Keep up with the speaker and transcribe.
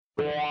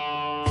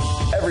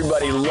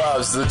Everybody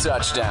loves the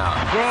touchdown.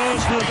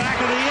 Throws to the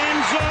back of the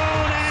end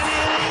zone, and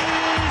it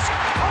is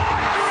caught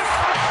for a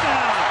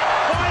touchdown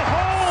by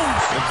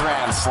Holmes. The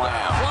grand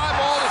slam. Fly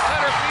ball to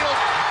center field.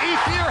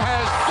 Ethier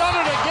has done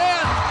it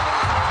again.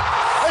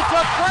 It's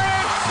a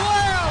grand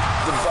slam.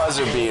 The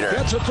buzzer beater.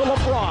 Gets it to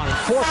LeBron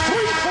for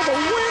 3 for the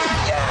win.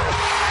 Yes!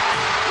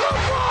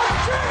 LeBron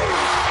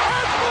James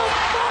at the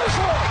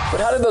buzzer!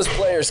 But how did those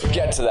players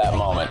get to that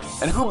moment?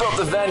 And who built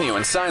the venue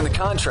and signed the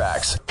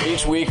contracts?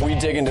 Each week we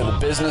dig into the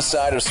business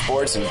side of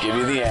sports and give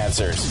you the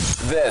answers.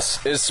 This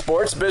is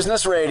Sports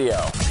Business Radio.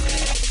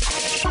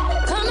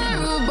 Come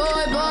on,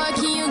 boy,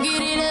 can you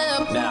get it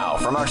up? Now,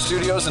 from our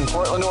studios in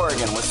Portland,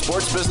 Oregon with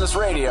Sports Business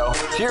Radio,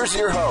 here's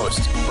your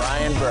host,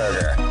 Brian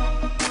Berger.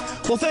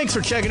 Well, thanks for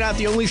checking out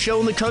the only show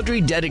in the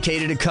country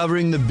dedicated to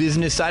covering the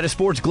business side of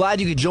sports.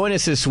 Glad you could join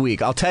us this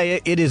week. I'll tell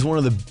you, it is one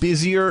of the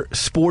busier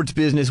sports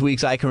business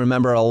weeks I can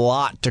remember. A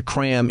lot to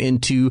cram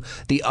into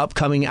the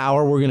upcoming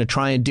hour. We're going to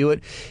try and do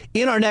it.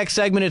 In our next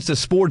segment, it's the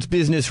Sports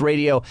Business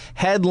Radio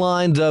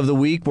headlines of the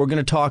week. We're going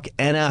to talk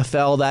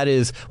NFL. That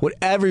is what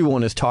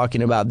everyone is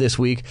talking about this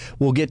week.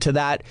 We'll get to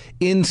that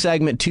in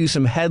segment 2,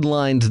 some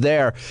headlines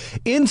there.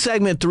 In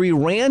segment 3,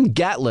 Rand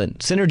Gatlin,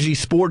 Synergy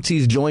Sports.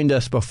 He's joined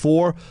us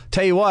before.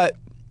 Tell you what,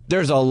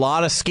 there's a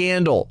lot of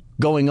scandal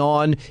going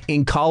on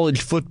in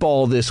college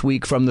football this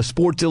week, from the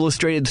Sports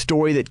Illustrated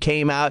story that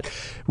came out,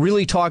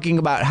 really talking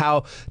about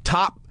how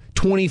top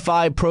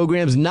 25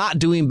 programs not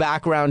doing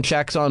background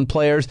checks on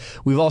players.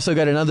 We've also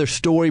got another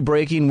story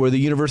breaking where the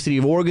University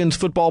of Oregon's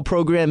football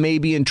program may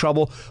be in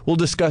trouble. We'll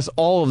discuss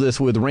all of this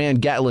with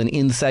Rand Gatlin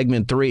in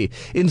segment 3.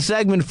 In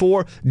segment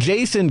 4,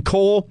 Jason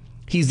Cole.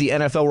 He's the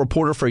NFL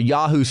reporter for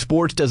Yahoo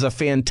Sports, does a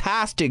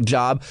fantastic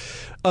job.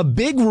 A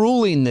big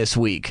ruling this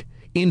week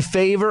in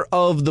favor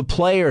of the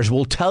players.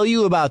 We'll tell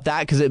you about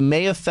that because it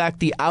may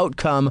affect the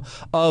outcome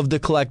of the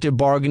collective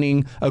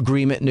bargaining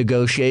agreement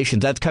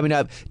negotiations. That's coming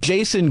up.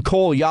 Jason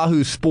Cole,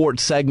 Yahoo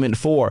Sports, segment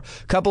 4. A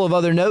couple of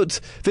other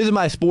notes. Visit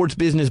my sports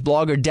business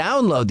blog or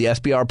download the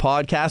SBR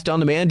podcast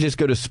on demand. Just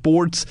go to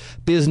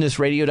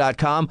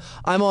sportsbusinessradio.com.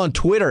 I'm on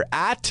Twitter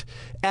at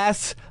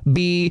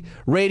SB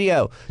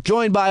Radio.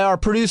 Joined by our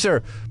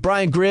producer,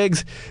 Brian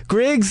Griggs.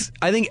 Griggs,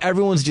 I think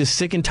everyone's just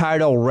sick and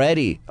tired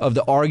already of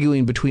the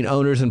arguing between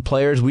owners and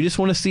players. We just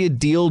want to see a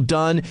deal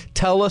done.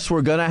 Tell us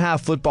we're going to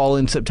have football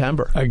in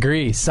September.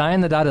 Agree.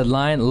 Sign the dotted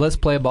line. Let's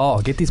play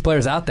ball. Get these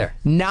players out there.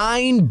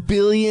 $9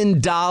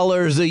 billion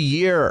a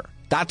year.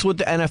 That's what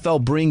the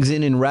NFL brings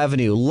in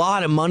revenue. A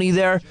lot of money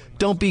there.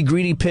 Don't be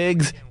greedy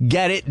pigs.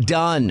 Get it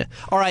done.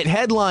 All right,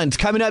 headlines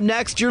coming up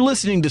next. You're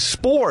listening to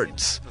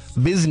Sports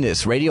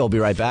Business Radio. I'll be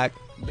right back.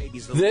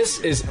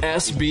 This is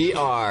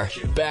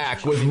SBR.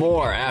 Back with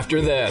more after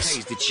this.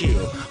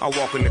 I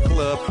walk in the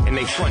club and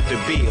they front the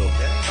bill.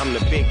 I'm the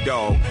big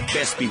dog,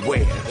 best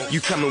beware. You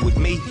coming with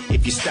me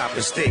if you stop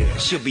and stare.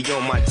 She'll be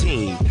on my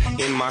team,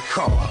 in my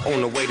car,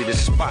 on the way to the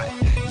spot.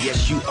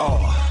 Yes, you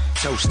are.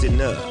 Toasting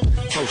up,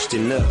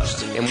 posting up.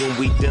 And when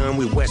we done,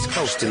 we West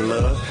Coastin'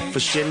 love. For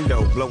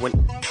Shindo, blowing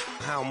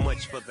how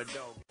much for the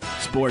dough.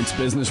 Sports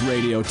Business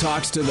Radio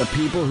talks to the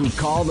people who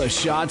call the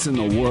shots in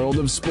the world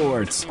of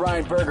sports.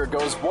 Brian Berger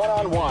goes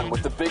one-on-one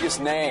with the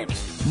biggest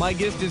names. My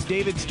guest is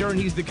David Stern.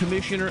 He's the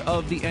commissioner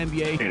of the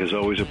NBA. It is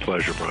always a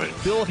pleasure, Brian.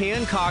 Bill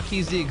Hancock,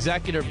 he's the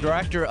executive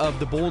director of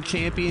the Bowl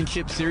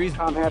Championship Series.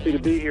 I'm happy to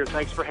be here.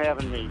 Thanks for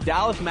having me.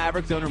 Dallas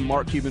Mavericks owner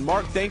Mark Cuban.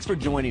 Mark, thanks for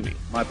joining me.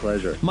 My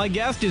pleasure. My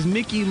guest is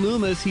Mickey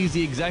Loomis. He's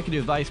the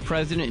executive vice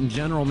president and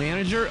general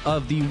manager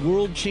of the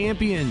world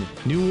champion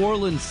New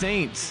Orleans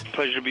Saints.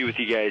 Pleasure to be with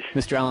you guys.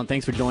 Mr. Allen,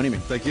 thanks for joining me.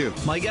 Thank you.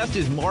 My guest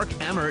is Mark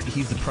Emmert.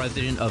 He's the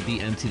president of the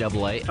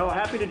NCAA. Oh,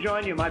 happy to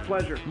join you. My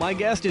pleasure. My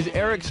guest is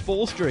Eric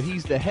Spoelstra.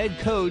 He's the head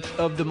coach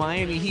of the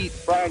Miami Heat.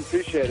 Brian,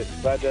 appreciate it.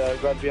 Glad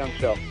to be on the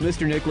show.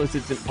 Mr. Nicholas,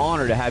 it's an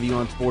honor to have you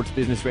on Sports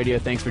Business Radio.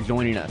 Thanks for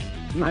joining us.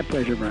 My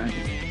pleasure, Brian.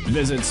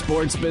 Visit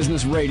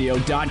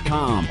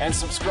sportsbusinessradio.com And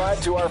subscribe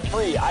to our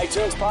free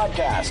iTunes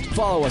podcast.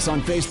 Follow us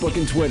on Facebook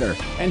and Twitter,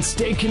 and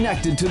stay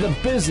connected to the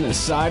business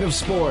side of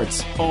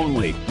sports.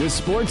 Only with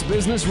Sports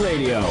Business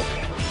Radio.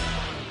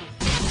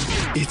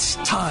 It's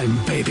time,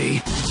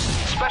 baby.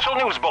 Special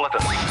news bulletin.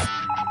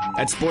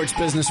 At Sports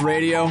Business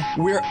Radio,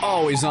 we're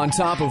always on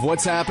top of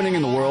what's happening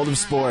in the world of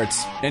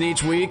sports. And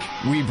each week,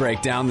 we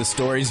break down the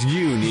stories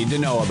you need to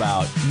know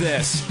about.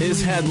 This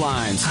is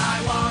Headlines.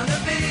 I want to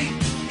be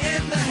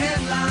in the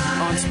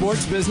headlines. On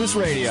Sports Business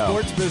Radio.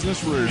 Sports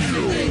Business Radio.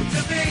 Anything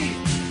to be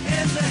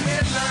in the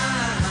headlines.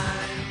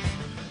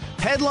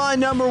 Headline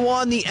number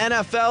 1, the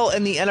NFL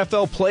and the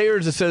NFL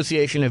Players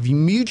Association have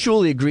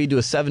mutually agreed to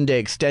a 7-day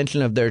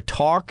extension of their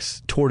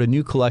talks toward a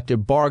new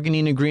collective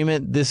bargaining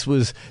agreement. This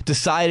was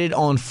decided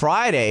on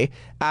Friday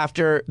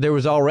after there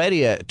was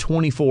already a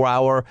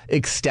 24-hour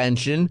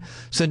extension.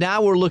 So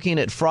now we're looking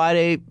at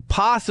Friday,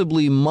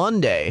 possibly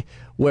Monday,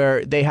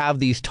 where they have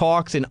these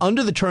talks, and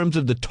under the terms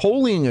of the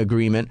tolling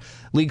agreement,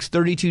 League's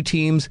 32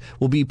 teams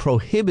will be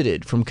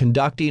prohibited from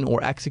conducting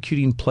or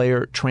executing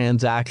player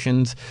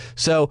transactions.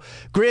 So,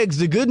 Griggs,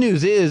 the good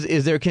news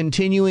is they're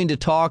continuing to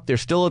talk. They're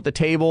still at the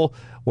table.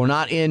 We're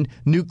not in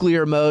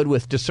nuclear mode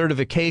with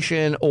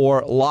decertification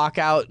or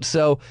lockout.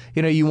 So,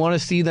 you want to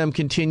see them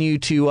continue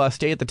to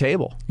stay at the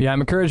table. Yeah,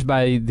 I'm encouraged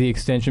by the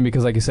extension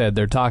because, like you said,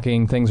 they're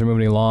talking, things are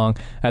moving along.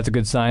 That's a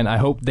good sign. I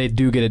hope they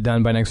do get it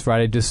done by next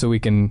Friday just so we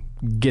can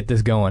get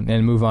this going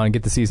and move on and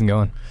get the season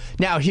going.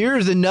 Now,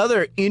 here's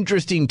another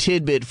interesting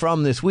tidbit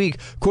from this week.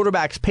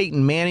 Quarterbacks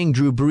Peyton Manning,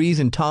 Drew Brees,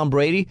 and Tom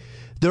Brady,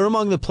 they're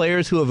among the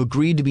players who have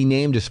agreed to be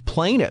named as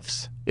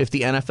plaintiffs if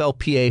the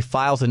NFLPA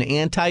files an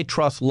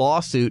antitrust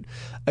lawsuit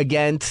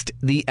against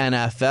the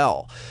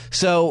NFL.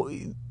 So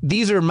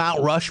these are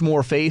Mount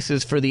Rushmore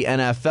faces for the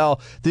NFL.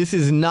 This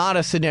is not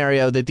a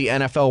scenario that the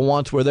NFL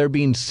wants where they're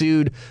being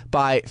sued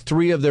by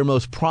three of their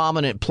most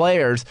prominent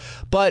players.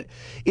 But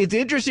it's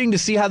interesting to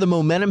see how the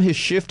momentum has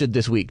shifted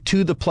this week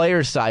to the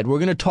players' side. We're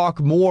going to talk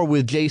more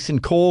with Jason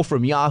Cole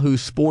from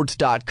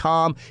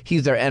YahooSports.com.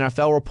 He's their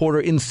NFL reporter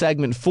in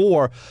segment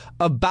 4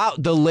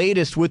 about the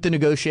latest with the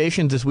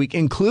negotiations this week,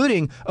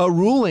 including a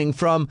ruling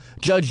from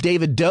Judge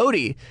David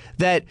Doty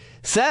that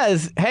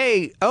says,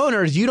 hey,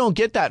 owners, you don't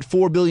get that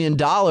 $4 billion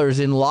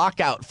in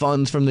lockout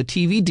funds from the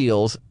TV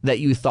deals that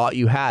you thought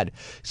you had.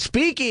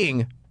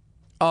 Speaking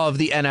of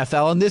the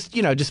NFL, and this,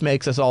 just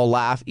makes us all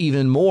laugh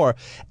even more,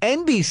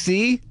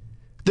 NBC,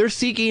 they're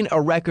seeking a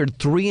record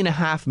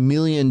 $3.5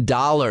 million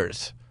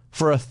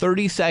for a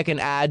 30-second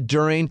ad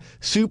during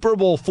Super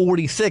Bowl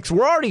 46.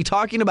 We're already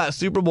talking about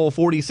Super Bowl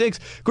 46.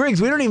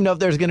 Griggs, we don't even know if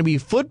there's going to be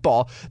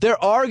football.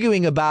 They're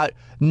arguing about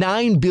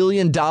 $9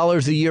 billion a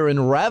year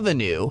in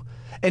revenue.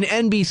 And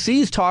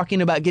NBC's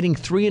talking about getting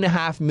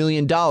 $3.5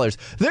 million.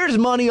 There's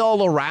money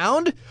all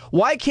around.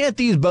 Why can't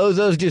these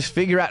bozos just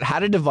figure out how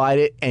to divide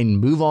it and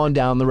move on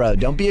down the road?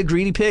 Don't be a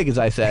greedy pig, as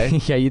I say.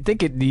 Yeah, you'd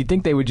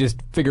think they would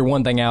just figure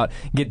one thing out,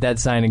 get that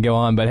sign, and go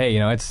on. But hey,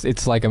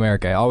 it's like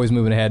America, always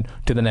moving ahead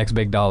to the next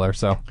big dollar.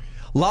 So.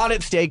 A lot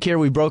at stake here.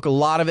 We broke a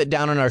lot of it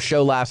down on our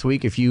show last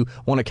week. If you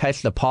want to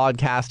catch the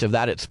podcast of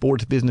that at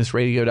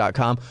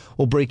sportsbusinessradio.com,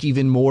 we'll break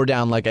even more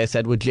down, like I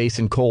said, with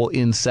Jason Cole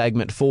in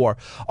segment 4.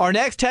 Our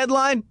next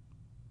headline,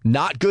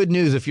 not good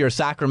news if you're a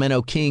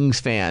Sacramento Kings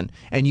fan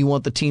and you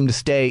want the team to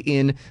stay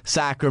in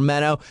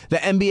Sacramento. The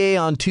NBA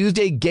on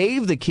Tuesday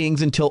gave the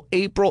Kings until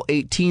April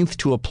 18th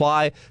to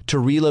apply to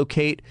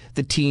relocate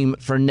the team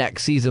for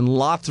next season.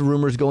 Lots of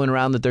rumors going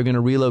around that they're going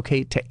to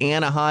relocate to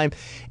Anaheim.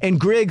 And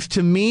Griggs,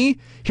 to me,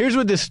 here's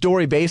what this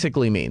story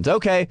basically means.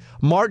 Okay,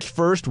 March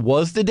 1st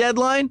was the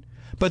deadline,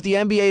 but the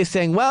NBA is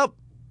saying, well,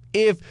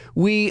 if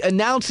we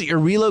announce that you're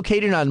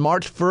relocating on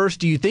March 1st,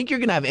 do you think you're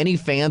going to have any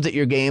fans at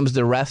your games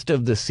the rest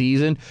of the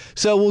season?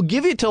 So we'll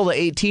give you till the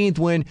 18th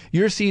when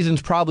your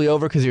season's probably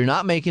over because you're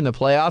not making the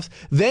playoffs.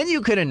 Then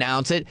you can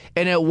announce it,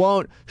 and it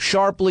won't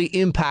sharply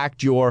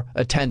impact your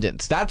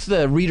attendance. That's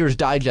the Reader's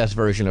Digest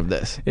version of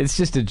this. It's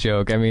just a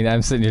joke. I mean,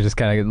 I'm sitting here just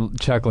kind of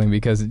chuckling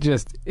because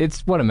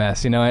it's what a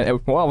mess,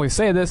 Well, we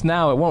say this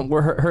now, it won't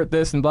hurt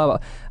this and blah, blah.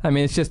 I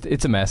mean,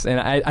 it's a mess. And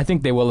I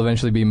think they will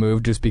eventually be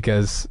moved just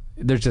because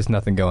there's just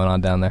nothing going on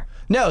down there.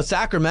 No,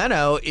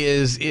 Sacramento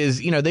is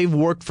they've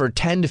worked for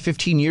 10 to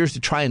 15 years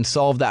to try and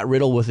solve that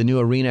riddle with a new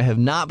arena, have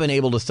not been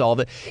able to solve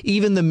it.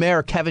 Even the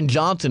mayor, Kevin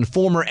Johnson,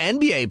 former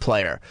NBA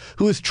player,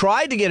 who has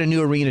tried to get a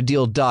new arena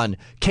deal done,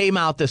 came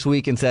out this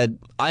week and said,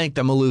 I think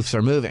the Maloofs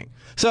are moving.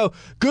 So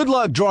good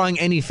luck drawing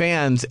any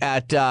fans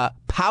at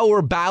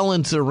Power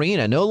Balance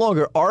Arena, no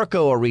longer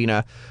Arco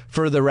Arena,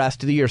 for the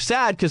rest of the year.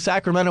 Sad, because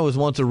Sacramento was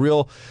once a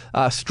real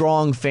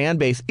strong fan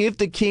base. If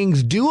the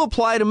Kings do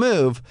apply to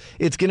move,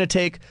 it's going to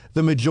take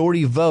the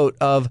majority vote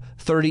of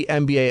 30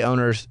 NBA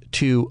owners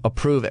to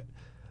approve it.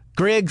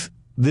 Griggs,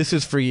 this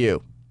is for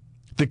you.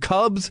 The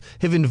Cubs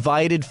have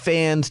invited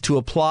fans to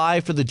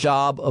apply for the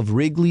job of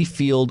Wrigley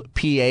Field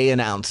PA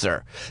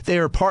announcer. They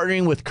are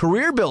partnering with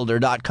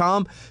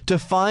CareerBuilder.com to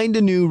find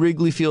a new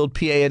Wrigley Field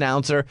PA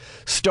announcer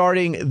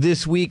starting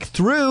this week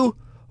through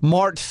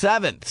March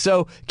 7th.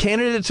 So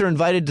candidates are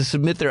invited to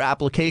submit their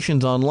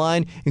applications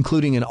online,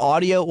 including an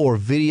audio or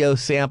video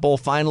sample.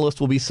 Finalists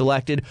will be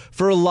selected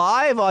for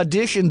live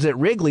auditions at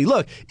Wrigley.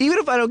 Look, even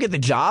if I don't get the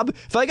job,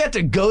 if I got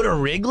to go to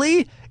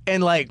Wrigley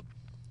and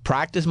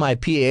practice my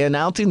PA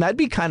announcing, that'd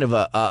be kind of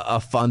a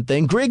fun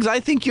thing. Griggs, I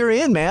think you're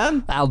in,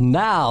 man. And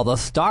now the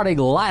starting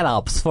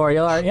lineups for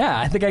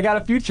I think I got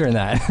a future in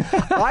that.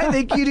 I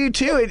think you do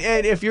too.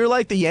 And if you're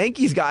like the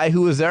Yankees guy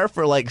who was there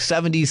for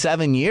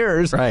 77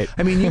 years, right?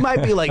 I mean, you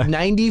might be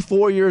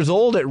 94 years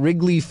old at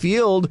Wrigley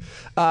Field,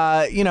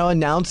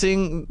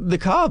 announcing the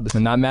Cubs.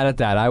 I'm not mad at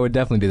that. I would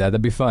definitely do that.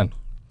 That'd be fun.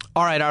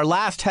 All right, our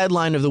last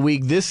headline of the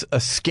week, this a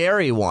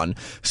scary one.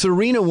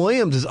 Serena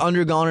Williams has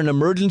undergone an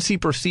emergency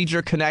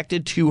procedure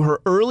connected to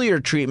her earlier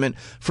treatment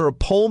for a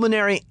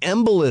pulmonary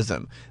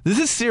embolism. This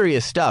is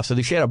serious stuff.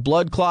 So she had a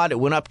blood clot. It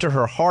went up to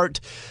her heart.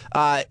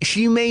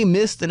 She may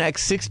miss the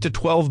next 6 to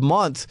 12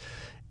 months.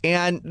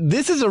 And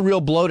this is a real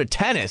blow to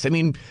tennis. I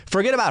mean,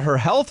 forget about her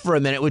health for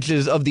a minute, which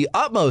is of the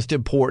utmost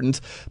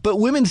importance. But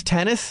women's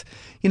tennis,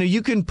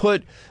 you can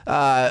put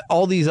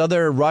all these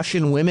other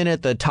Russian women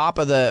at the top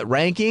of the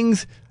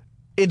rankings.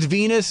 It's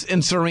Venus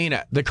and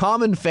Serena. The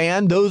common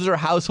fan, those are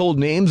household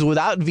names.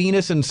 Without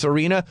Venus and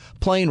Serena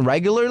playing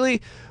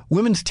regularly,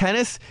 women's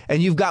tennis,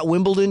 and you've got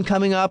Wimbledon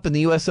coming up and the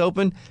U.S.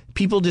 Open,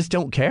 people just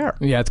don't care.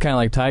 Yeah, it's kind of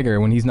like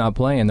Tiger. When he's not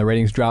playing, the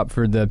ratings drop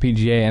for the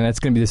PGA, and that's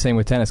going to be the same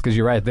with tennis, because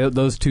you're right.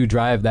 Those two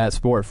drive that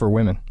sport for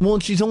women. Well,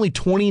 and she's only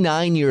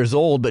 29 years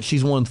old, but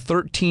she's won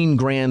 13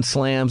 Grand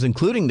Slams,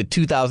 including the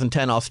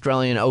 2010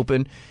 Australian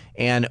Open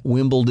and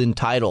Wimbledon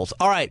titles.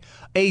 All right,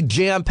 a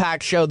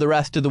jam-packed show the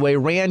rest of the way.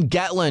 Rand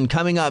Getlin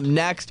coming up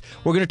next.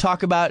 We're going to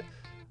talk about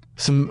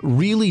some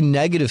really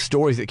negative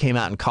stories that came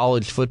out in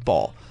college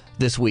football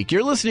this week.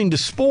 You're listening to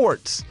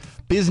Sports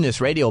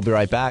Business Radio. We'll be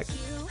right back.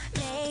 You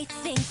may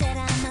think that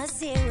I'm a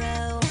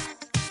zero,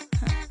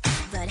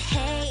 but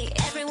hey,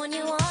 everyone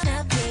you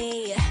wanna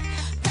be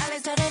probably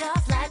started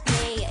off like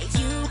me.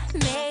 You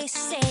may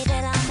say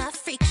that I'm a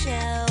freak show,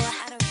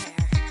 I don't care,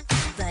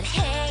 but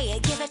hey,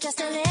 give it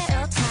just a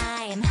little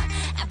time.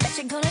 I bet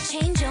you're gonna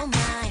change your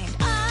mind.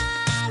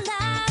 All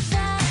of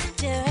the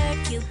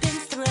dirt you've been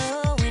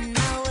throwing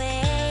my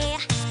way,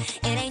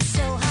 it ain't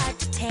so hard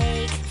to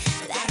take.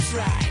 That's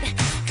right,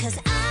 'cause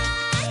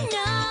I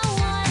know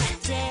one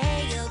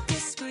day you'll be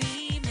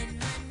screaming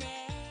my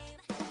name.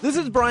 This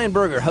is Brian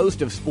Berger,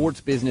 host of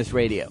Sports Business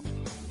Radio.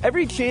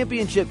 Every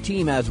championship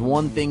team has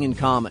one thing in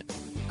common: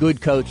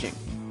 good coaching.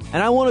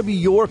 And I want to be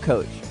your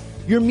coach,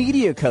 your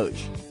media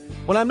coach.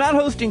 When I'm not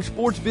hosting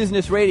Sports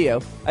Business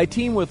Radio, I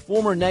team with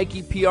former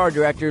Nike PR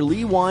director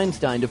Lee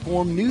Weinstein to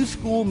form New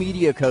School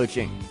Media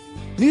Coaching.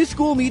 New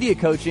School Media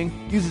Coaching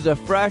uses a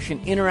fresh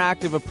and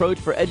interactive approach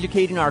for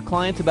educating our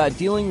clients about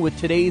dealing with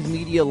today's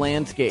media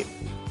landscape.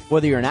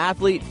 Whether you're an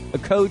athlete, a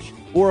coach,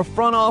 or a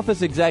front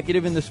office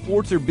executive in the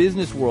sports or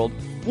business world,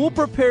 we'll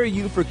prepare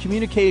you for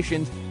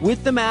communications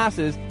with the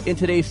masses in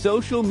today's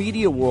social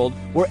media world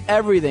where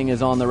everything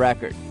is on the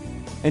record.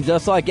 And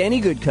just like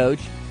any good coach,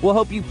 we'll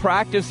help you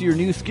practice your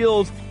new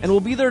skills, and we'll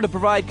be there to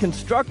provide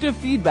constructive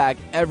feedback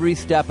every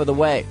step of the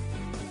way.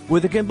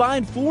 With a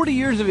combined 40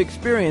 years of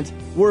experience,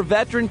 we're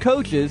veteran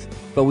coaches,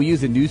 but we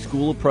use a new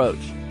school approach.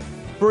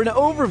 For an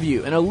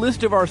overview and a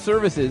list of our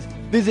services,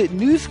 visit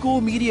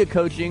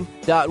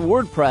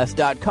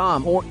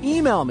newschoolmediacoaching.wordpress.com or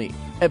email me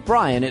at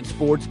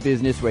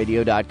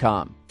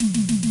brian@sportsbusinessradio.com.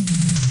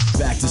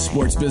 Back to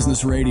Sports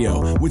Business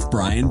Radio with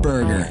Brian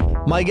Berger.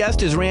 My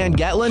guest is Rand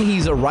Getlin.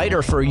 He's a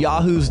writer for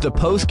Yahoo's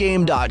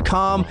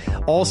ThePostGame.com,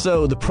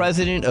 also the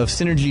president of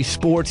Synergy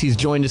Sports. He's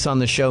joined us on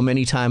the show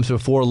many times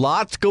before.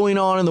 Lots going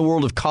on in the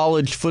world of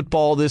college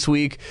football this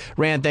week.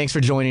 Rand, thanks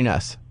for joining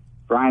us.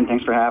 Brian,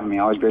 thanks for having me.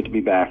 Always great to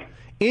be back.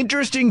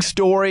 Interesting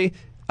story.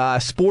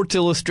 Sports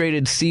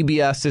Illustrated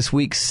CBS this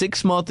week,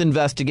 6-month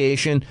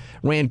investigation,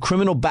 ran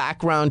criminal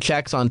background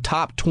checks on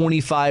top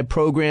 25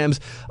 programs.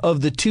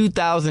 Of the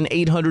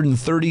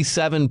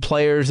 2,837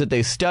 players that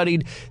they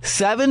studied,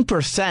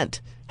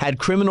 7% had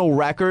criminal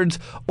records.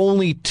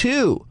 Only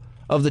 2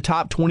 of the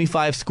top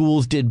 25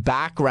 schools did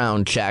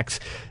background checks.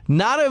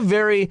 Not a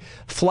very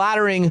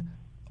flattering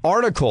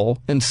article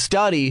and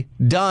study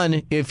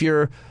done if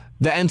you're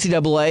the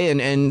NCAA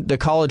and the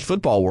college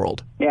football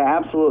world. Yeah,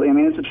 absolutely. I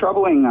mean, it's a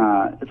troubling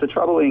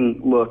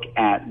look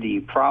at the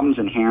problems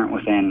inherent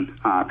within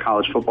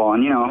college football.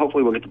 And,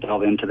 hopefully we'll get to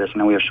delve into this. I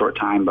know we have a short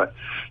time, but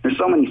there's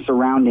so many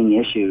surrounding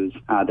issues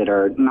that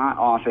are not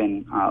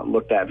often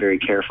looked at very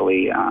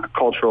carefully.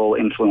 Cultural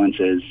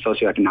influences,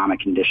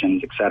 socioeconomic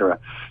conditions, et cetera.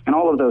 And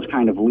all of those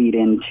kind of lead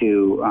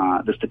into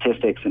the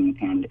statistics.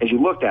 And as you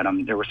looked at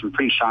them, there were some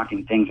pretty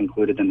shocking things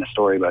included in the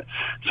story. But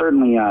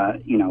certainly,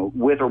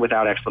 with or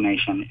without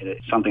explanation,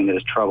 it's something that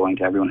is troubling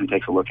to everyone who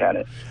takes a look at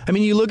it. I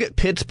mean, you look at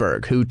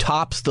Pittsburgh, who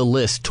tops the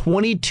list,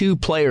 22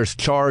 players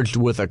charged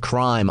with a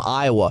crime.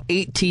 Iowa,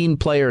 18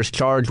 players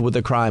charged with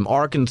a crime.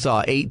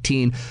 Arkansas,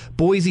 18.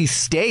 Boise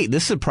State,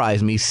 this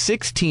surprised me,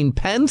 16.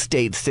 Penn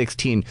State,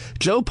 16.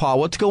 Joe Pa,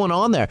 what's going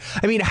on there?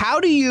 I mean, how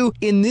do you,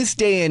 in this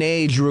day and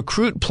age,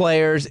 recruit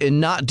players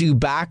and not do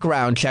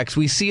background checks?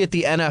 We see at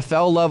the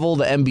NFL level,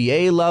 the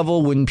NBA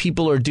level, when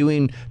people are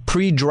doing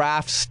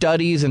pre-draft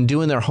studies and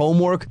doing their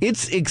homework.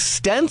 It's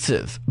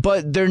extensive,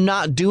 but they're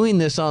not doing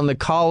this on the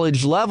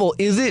college level.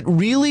 Is it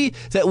really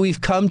that we've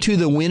come to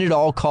the win at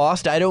all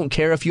cost? I don't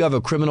care if you have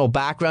a criminal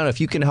background.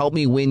 If you can help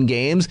me win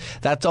games,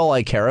 that's all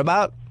I care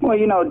about. Well,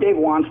 Dave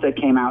Wanstead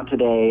came out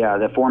today,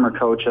 the former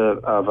coach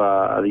of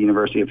the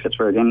University of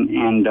Pittsburgh,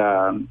 and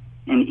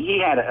he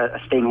had a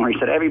statement where he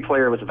said every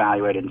player was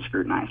evaluated and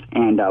scrutinized.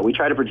 And we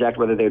try to project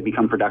whether they would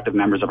become productive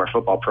members of our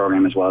football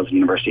program as well as the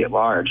university at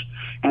large.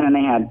 And then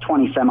they had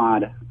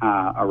 20-some-odd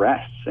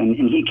arrests. And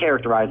he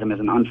characterized them as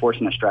an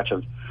unfortunate stretch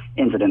of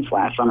incidents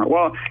last summer.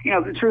 Well,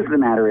 the truth of the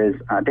matter is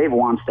Dave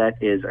Wanstead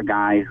is a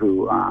guy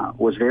who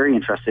was very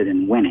interested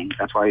in winning.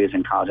 That's why he was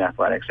in college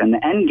athletics. And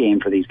the end game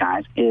for these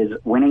guys is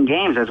winning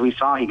games. As we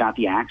saw, he got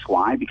the axe.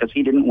 Why? Because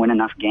he didn't win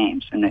enough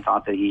games, and they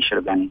thought that he should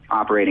have been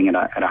operating at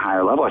a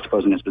higher level, I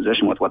suppose, in his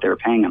position with what they were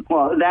paying him.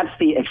 Well, that's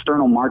the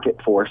external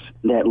market force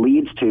that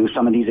leads to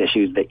some of these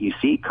issues that you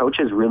see.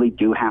 Coaches really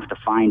do have to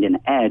find an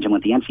edge, and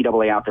with the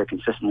NCAA out there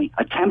consistently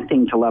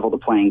attempting to level the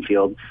playing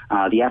field,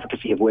 the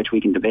efficacy of which we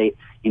can debate,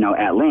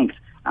 at length,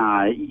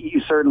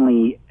 you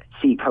certainly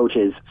see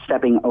coaches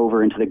stepping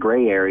over into the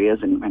gray areas,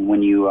 and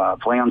when you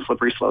play on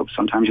slippery slopes,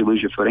 sometimes you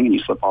lose your footing and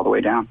you slip all the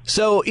way down.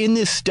 So in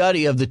this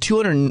study, of the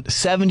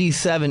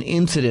 277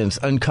 incidents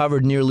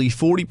uncovered, nearly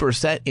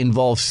 40%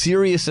 involve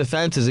serious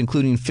offenses,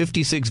 including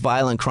 56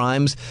 violent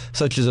crimes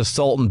such as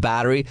assault and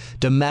battery,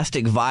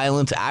 domestic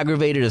violence,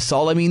 aggravated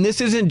assault. I mean,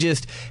 this isn't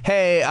just,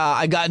 hey,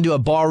 I got into a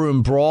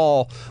barroom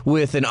brawl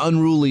with an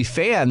unruly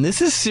fan.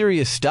 This is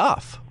serious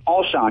stuff.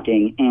 All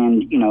shocking,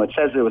 and it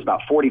says there was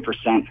about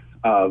 40%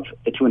 of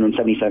the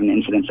 277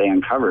 incidents they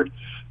uncovered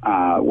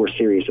were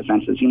serious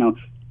offenses.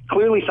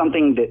 Clearly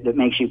something that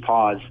makes you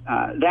pause.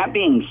 That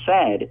being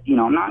said,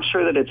 I'm not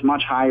sure that it's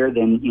much higher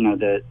than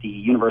the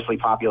university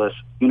populace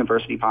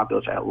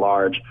at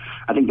large.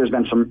 I think there's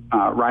been some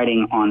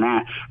writing on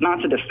that. Not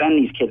to defend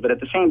these kids, but at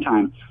the same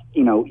time,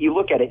 you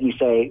look at it and you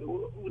say,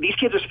 these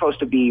kids are supposed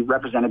to be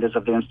representatives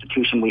of the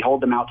institution. We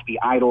hold them out to be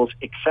idols,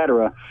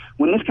 etc.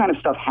 When this kind of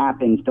stuff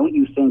happens, don't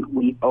you think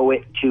we owe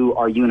it to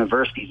our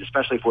universities,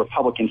 especially if we're a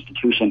public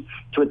institution,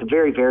 to at the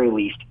very, very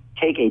least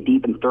take a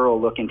deep and thorough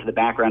look into the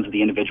backgrounds of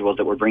the individuals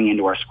that we're bringing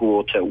into our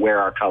school to wear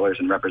our colors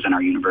and represent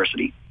our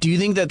university? Do you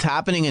think that's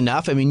happening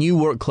enough? I mean, you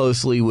work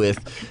closely with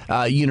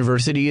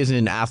universities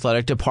and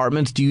athletic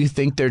departments. Do you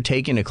think they're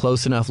taking a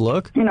close enough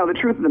look? The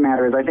truth of the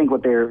matter is I think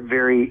what they're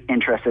very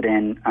interested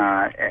in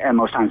at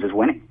most times is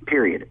winning,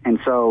 period. And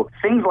so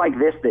things like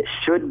this that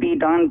should be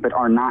done but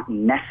are not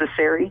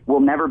necessary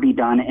will never be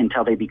done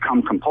until they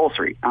become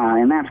compulsory.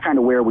 And that's kind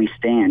of where we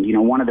stand.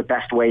 One of the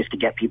best ways to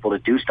get people to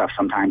do stuff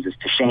sometimes is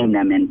to shame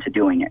them into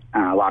doing it.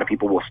 A lot of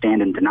people will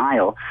stand in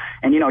denial.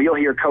 And, you'll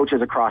hear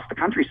coaches across the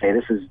country say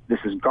this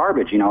is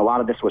garbage. A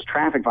lot of this was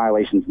traffic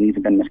violations and these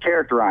have been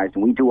mischaracterized.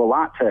 And we do a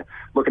lot to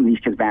look into these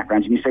kids'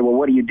 backgrounds. And you say, well,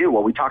 what do you do?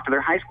 Well, we talk to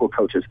their high school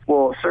coaches.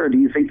 Well, sir, do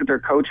you think that their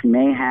coach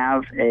may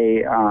have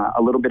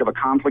a little bit of a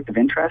conflict of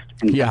interest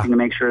in to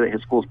make sure that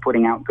his school's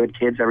putting out good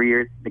kids every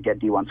year to get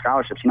D1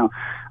 scholarships?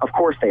 Of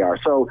course they are.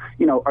 So,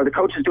 are the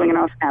coaches doing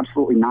enough?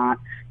 Absolutely not.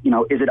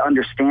 Is it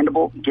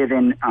understandable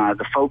given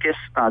the focus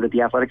that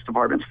the athletics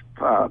departments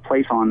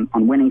place on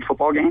winning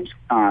football games?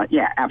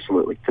 Yeah,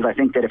 absolutely. Because I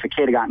think that if a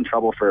kid got in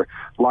trouble for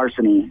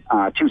larceny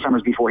 2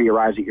 summers before he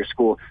arrives at your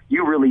school,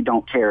 you really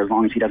don't care as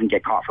long as he doesn't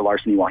get caught for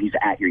larceny while he's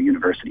at your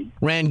university.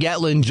 Ran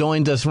Getlin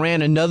joins us.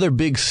 Ran, another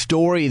big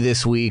story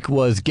this week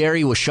was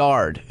Gary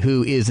Wishard,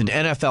 who is an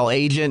NFL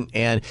agent,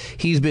 and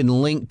he's been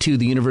linked to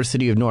the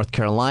University of North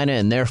Carolina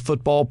and their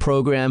football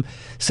program.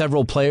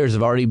 Several players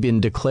have already been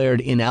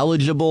declared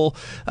ineligible.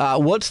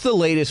 What's the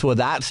latest with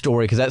that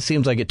story? Because that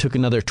seems like it took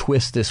another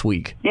twist this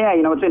week. Yeah,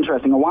 it's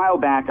interesting. A while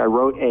back, I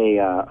wrote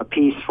a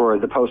piece for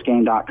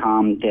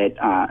thepostgame.com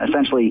that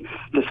essentially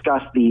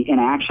discussed the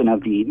inaction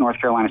of the North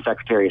Carolina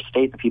Secretary of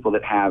State, the people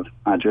that have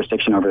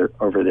jurisdiction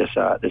over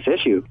this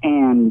issue,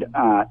 and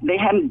they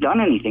hadn't done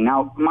anything.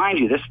 Now, mind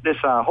you, this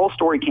whole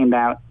story came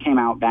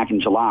out back in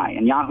July,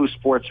 and Yahoo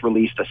Sports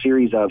released a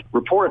series of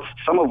reports,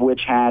 some of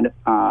which had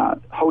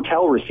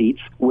hotel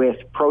receipts with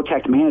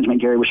Protect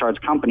Management, Gary Wishard's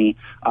company,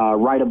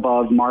 right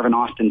above Marvin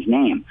Austin's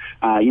name.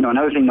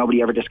 Another thing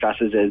nobody ever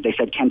discusses is they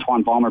said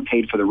Kentwan Balmer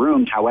paid for the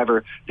rooms.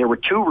 However, there were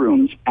 2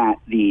 rooms at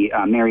the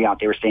Marriott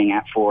they were staying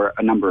at for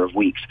a number of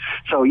weeks.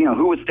 So,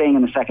 who was staying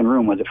in the second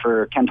room? Was it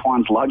for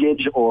Kentwan's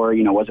luggage or,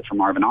 was it for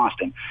Marvin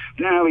Austin?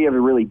 And I don't know if you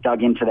ever really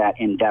dug into that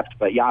in depth,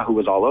 but Yahoo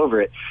was all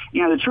over it.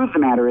 The truth of the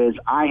matter is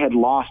I had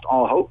lost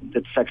all hope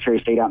that the Secretary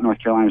of State out in North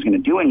Carolina was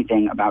going to do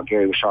anything about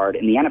Gary Wishard,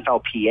 and the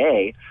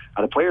NFLPA,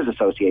 the Players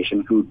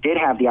Association, who did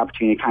have the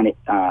opportunity to kind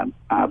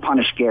of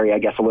punish Gary, I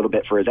guess, a little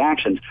bit for his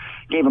actions,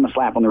 gave him a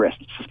slap on the wrist,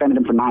 suspended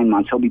him for 9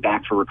 months. He'll be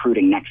back for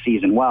recruiting next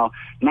season. Well,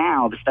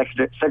 now the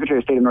Secretary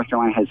of State of North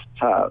Carolina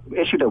has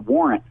issued a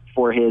warrant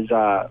for his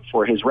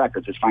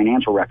records, his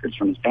financial records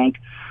from his bank.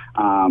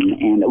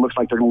 And it looks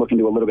like they're going to look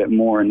into a little bit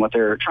more. And what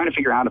they're trying to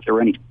figure out if there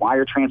were any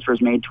wire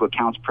transfers made to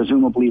accounts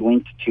presumably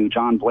linked to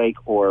John Blake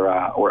or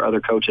other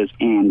coaches.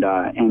 And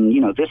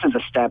this is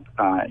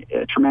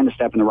a tremendous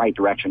step in the right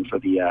direction for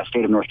the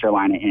state of North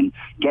Carolina in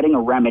getting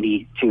a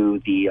remedy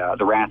to the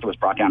wrath that was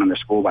brought down on their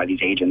school by these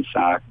agents,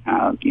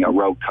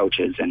 rogue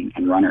coaches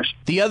and runners.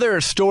 The other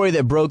story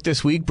that broke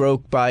this week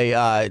broke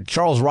by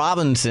Charles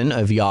Robinson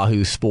of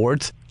Yahoo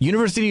Sports.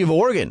 University of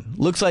Oregon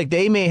looks like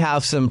they may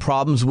have some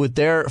problems with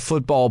their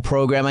football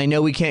program. I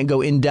know we can't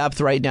go in depth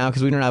right now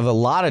because we don't have a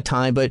lot of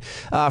time, but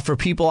for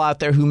people out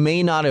there who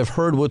may not have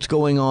heard what's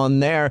going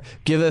on there,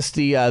 give us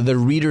the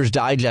Reader's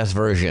Digest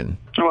version.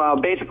 Well,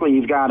 basically,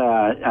 you've got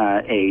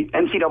a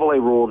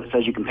NCAA rule that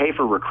says you can pay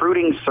for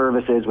recruiting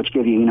services, which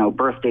give you,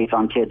 birth dates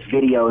on kids,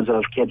 videos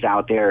of kids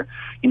out there,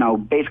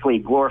 basically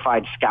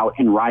glorified Scout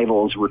and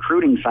Rivals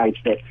recruiting sites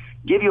that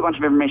give you a bunch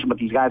of information, but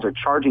these guys are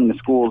charging the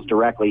schools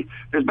directly.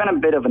 There's been a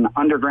bit of an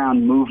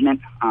underground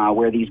movement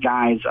where these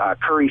guys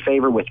curry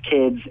favor with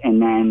kids,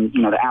 and then,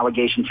 the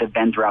allegations have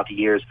been throughout the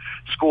years,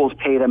 schools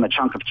pay them a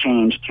chunk of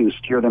change to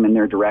steer them in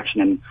their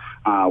direction in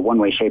one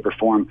way, shape, or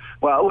form.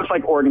 Well, it looks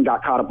like Oregon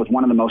got caught up with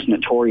one of the most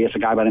notorious, a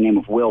guy by the name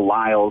of Will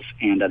Lyles,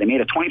 and they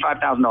made a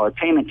 $25,000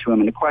 payment to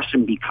him, and the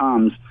question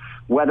becomes,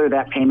 whether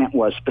that payment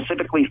was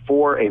specifically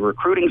for a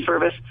recruiting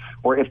service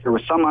or if there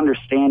was some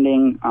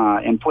understanding,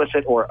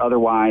 implicit or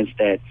otherwise,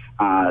 that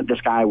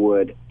this guy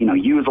would,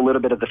 use a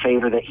little bit of the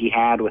favor that he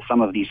had with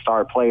some of these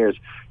star players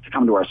to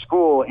come to our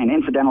school. And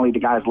incidentally, the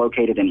guy's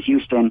located in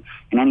Houston,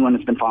 and anyone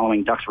that's been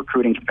following Ducks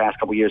recruiting for the past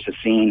couple of years has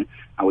seen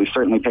we've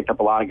certainly picked up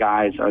a lot of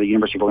guys, or the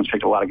University of Oregon's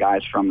picked up a lot of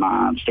guys from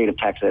the state of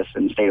Texas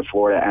and the state of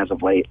Florida as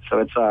of late. So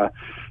it's, to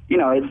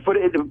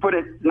put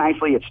it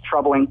nicely, it's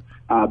troubling.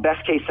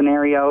 Best case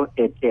scenario,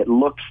 it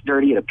looks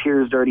dirty, it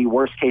appears dirty.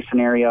 Worst case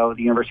scenario,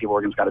 the University of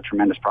Oregon's got a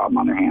tremendous problem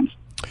on their hands.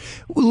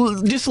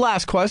 Well, just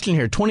last question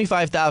here,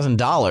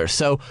 $25,000.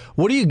 So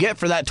what do you get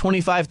for that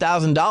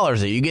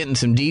 $25,000? Are you getting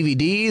some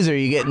DVDs? Are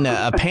you getting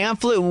a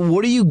pamphlet?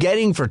 What are you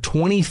getting for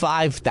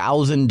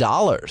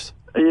 $25,000?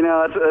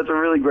 That's a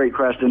really great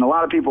question. A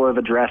lot of people have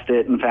addressed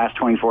it in the past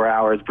 24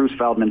 hours. Bruce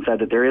Feldman said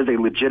that there is a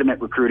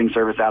legitimate recruiting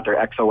service out there,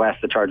 XOS,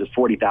 that charges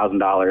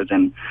 $40,000,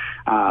 and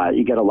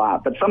you get a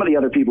lot. But some of the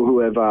other people who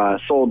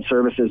have sold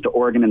services to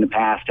Oregon in the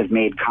past have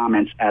made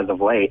comments as of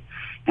late,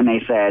 and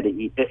they said,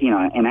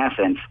 in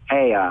essence,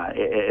 hey,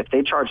 if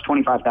they charge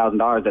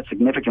 $25,000, that's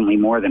significantly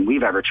more than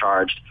we've ever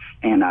charged,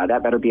 and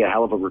that better be a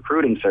hell of a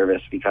recruiting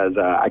service, because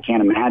I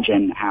can't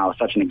imagine how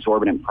such an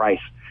exorbitant price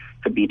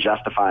could be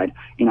justified.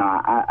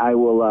 I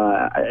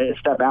will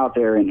step out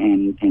there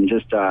and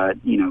just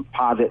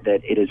posit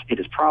that it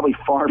is probably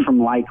far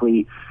from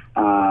likely,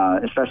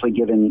 especially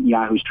given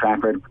Yahoo's track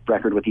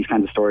record with these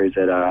kinds of stories,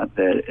 that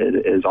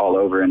it is all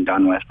over and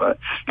done with. But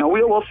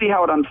we'll see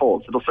how it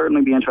unfolds. It'll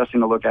certainly be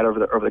interesting to look at over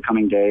the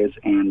coming days,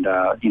 and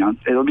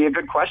it'll be a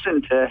good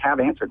question to have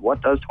answered.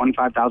 What does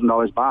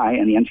 $25,000 buy?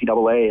 And the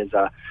NCAA is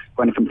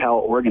going to compel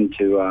Oregon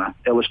to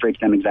illustrate to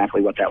them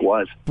exactly what that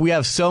was. We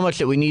have so much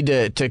that we need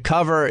to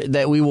cover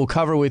that we will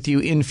cover with you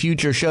in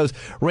future shows.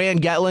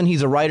 Rand Getlin,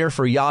 he's a writer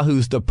for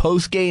Yahoo's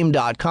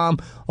ThePostgame.com,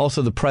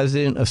 also the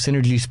president of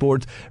Synergy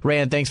Sports.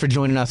 Rand, thanks for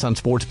joining us on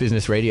Sports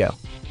Business Radio.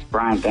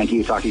 Brian, thank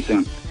you. Talk to you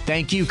soon.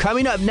 Thank you.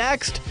 Coming up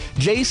next,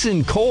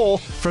 Jason Cole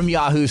from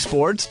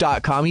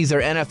YahooSports.com. He's our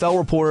NFL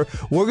reporter.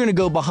 We're going to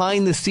go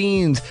behind the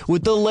scenes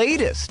with the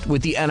latest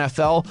with the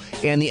NFL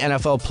and the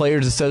NFL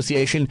Players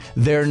Association,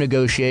 their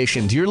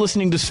negotiations. You're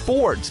listening to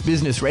Sports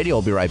Business Radio.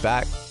 I'll be right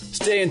back.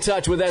 Stay in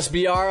touch with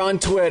SBR on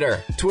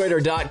Twitter,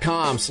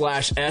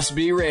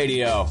 twitter.com/SB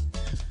Radio.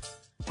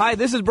 Hi,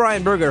 this is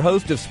Brian Berger,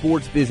 host of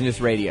Sports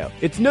Business Radio.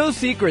 It's no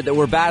secret that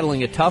we're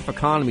battling a tough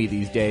economy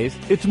these days.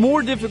 It's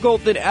more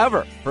difficult than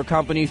ever for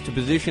companies to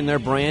position their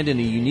brand in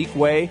a unique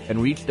way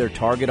and reach their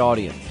target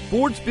audience.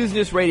 Sports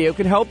Business Radio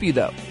can help you,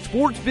 though.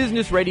 Sports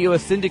Business Radio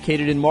is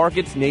syndicated in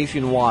markets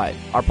nationwide.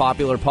 Our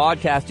popular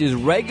podcast is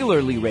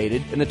regularly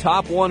rated in the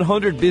top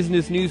 100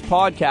 business news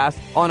podcasts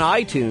on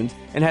iTunes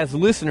and has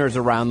listeners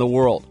around the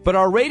world. But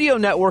our radio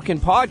network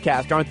and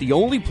podcast aren't the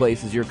only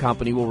places your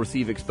company will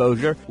receive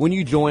exposure when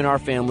you join our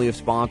family of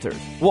sponsors.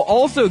 We'll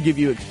also give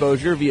you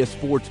exposure via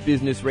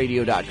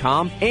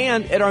sportsbusinessradio.com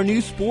and at our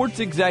new Sports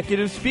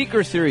Executive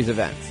Speaker Series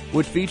events,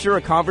 which feature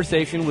a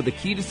conversation with a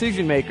key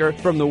decision maker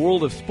from the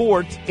world of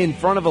sports in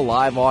front of a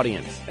live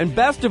audience. And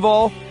best of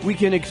all, we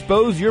can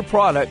expose your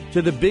product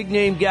to the big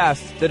name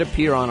guests that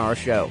appear on our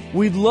show.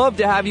 We'd love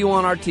to have you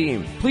on our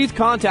team. Please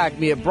contact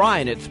me at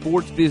Brian at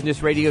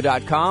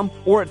sportsbusinessradio.com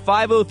or at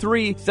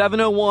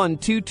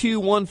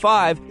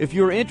 503-701-2215 if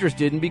you're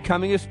interested in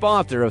becoming a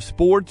sponsor of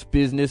Sports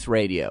Business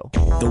Radio.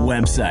 The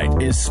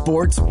website is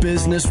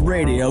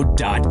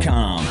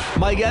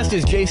sportsbusinessradio.com. My guest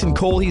is Jason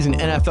Cole. He's an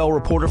NFL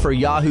reporter for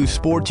Yahoo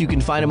Sports. You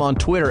can find him on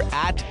Twitter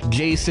at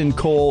Jason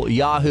Cole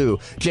Yahoo.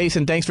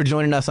 Jason, thanks for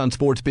joining us on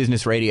Sports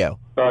Business Radio.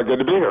 Good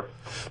to be here.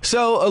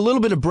 So, a little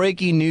bit of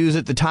breaking news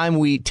at the time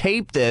we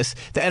taped this.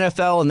 The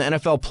NFL and the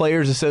NFL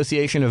Players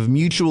Association have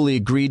mutually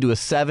agreed to a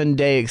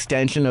 7-day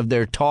extension of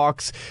their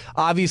talks.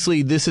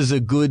 Obviously, this is a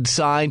good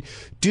sign.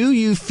 Do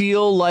you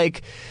feel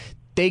like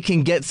they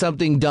can get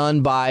something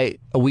done by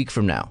a week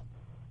from now?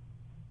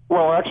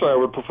 Well, actually, I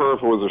would prefer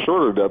if it was a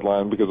shorter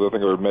deadline because I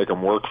think it would make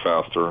them work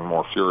faster and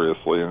more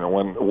furiously. And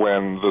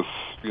when this,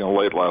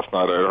 late last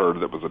night, I heard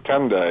that it was a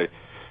 10-day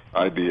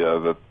idea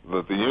that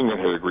the union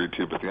had agreed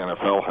to, but the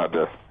NFL had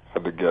to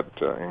get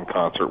in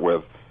concert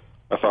with.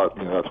 I thought,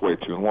 that's way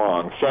too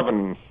long.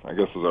 7, I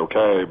guess, is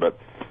okay, but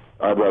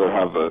I'd rather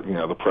have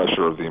the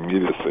pressure of the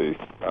immediacy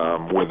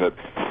with it.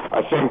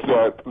 I think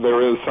that there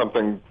is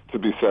something to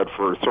be said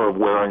for sort of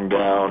wearing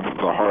down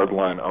the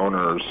hardline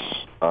owners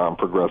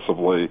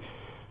progressively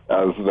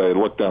as they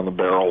look down the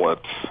barrel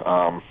at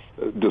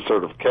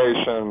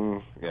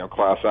decertification,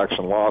 class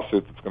action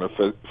lawsuit that's going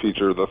to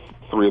feature the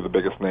 3 of the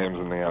biggest names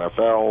in the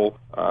NFL,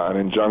 an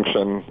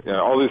injunction,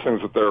 all these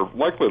things that they're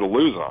likely to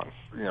lose on,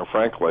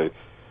 frankly.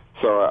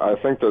 So I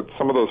think that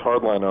some of those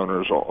hardline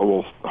owners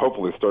will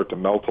hopefully start to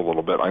melt a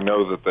little bit. I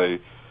know that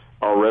they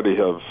already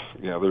have,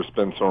 there's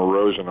been some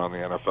erosion on the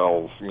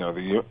NFL's,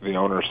 the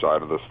owner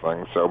side of this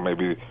thing. So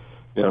maybe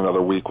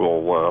another week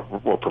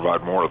will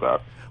provide more of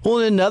that. Well,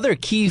 another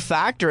key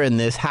factor in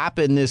this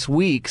happened this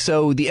week.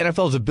 So the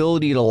NFL's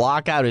ability to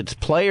lock out its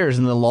players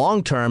in the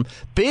long term,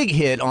 big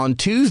hit on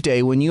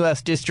Tuesday when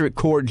U.S. District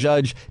Court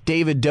Judge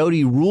David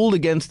Doty ruled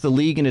against the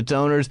league and its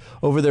owners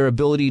over their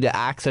ability to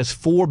access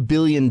 $4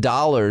 billion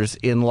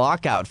in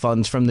lockout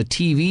funds from the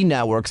TV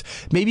networks.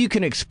 Maybe you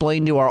can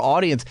explain to our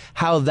audience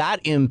how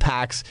that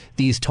impacts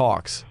these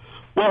talks.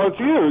 Well, it's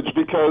huge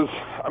because,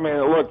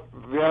 look,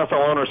 the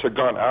NFL owners had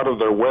gone out of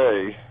their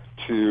way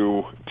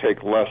to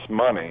take less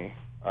money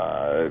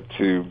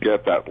to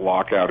get that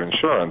lockout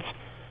insurance,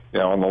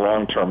 on the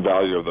long-term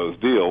value of those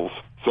deals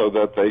so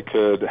that they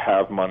could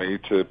have money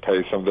to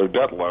pay some of their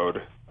debt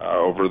load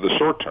over the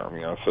short term,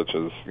 such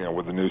as,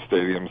 with the new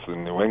stadiums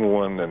in New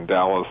England and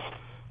Dallas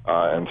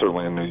and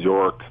certainly in New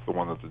York, the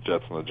one that the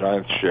Jets and the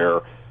Giants share.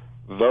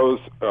 Those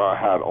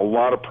had a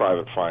lot of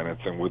private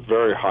financing with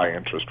very high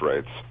interest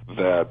rates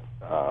that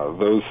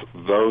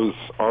those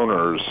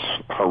owners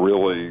are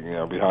really,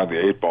 behind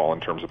the eight ball in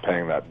terms of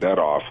paying that debt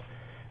off.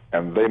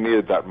 And they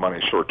needed that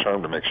money short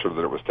term to make sure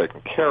that it was taken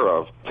care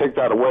of. Take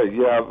that away.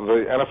 Yeah,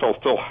 the NFL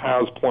still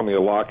has plenty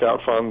of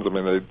lockout funds.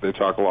 They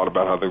talk a lot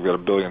about how they've got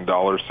 $1 billion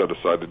set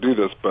aside to do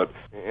this, but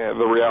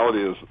the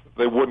reality is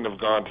they wouldn't have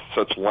gone to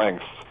such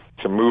lengths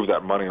to move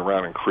that money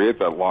around and create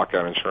that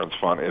lockout insurance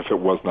fund if it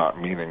was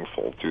not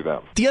meaningful to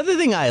them. The other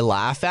thing I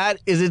laugh at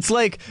is it's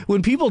like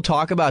when people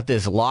talk about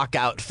this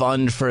lockout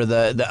fund for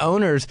the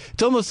owners,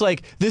 it's almost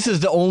like this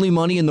is the only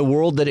money in the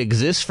world that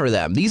exists for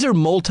them. These are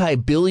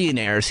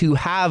multi-billionaires who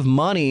have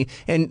money,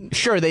 and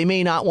sure, they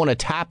may not want to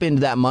tap into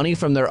that money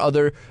from their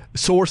other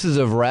sources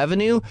of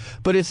revenue,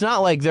 but it's not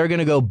like they're going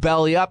to go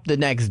belly up the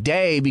next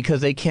day because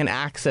they can't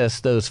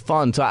access those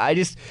funds. So I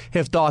just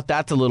have thought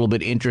that's a little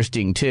bit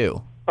interesting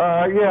too.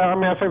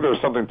 I think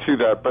there's something to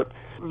that, but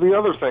the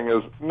other thing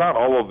is not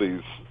all of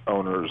these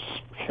owners,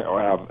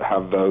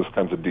 have those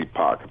kinds of deep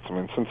pockets.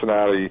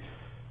 Cincinnati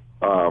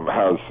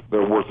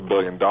they're worth $1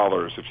 billion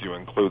if you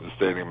include the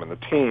stadium and the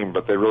team,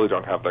 but they really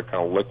don't have that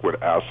kind of liquid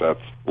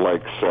assets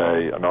like,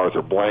 say, an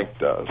Arthur Blank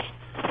does.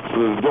 So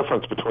there's a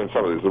difference between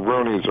some of these. The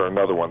Rooneys are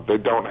another one. They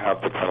don't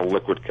have the kind of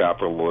liquid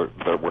capital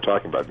that we're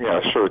talking about. Yeah,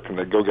 sure, can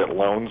they go get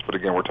loans? But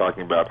again, we're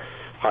talking about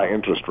high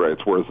interest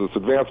rates, whereas this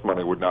advance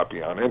money would not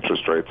be on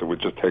interest rates. It would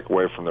just take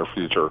away from their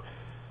future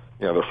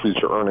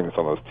earnings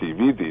on those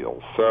TV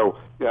deals. So,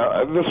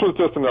 this was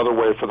just another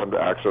way for them to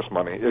access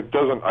money.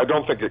 I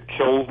don't think it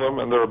kills them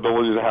in their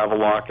ability to have a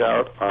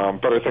lockout,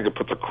 but I think it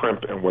puts a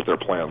crimp in what their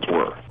plans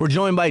were. We're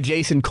joined by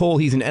Jason Cole.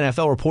 He's an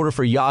NFL reporter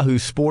for Yahoo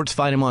Sports.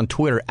 Find him on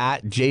Twitter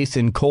at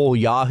Jason Cole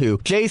Yahoo.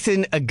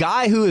 Jason, a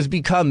guy who has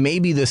become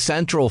maybe the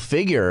central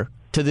figure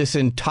to this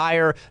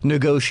entire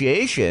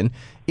negotiation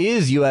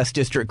is U.S.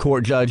 District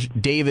Court Judge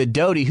David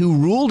Doty, who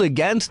ruled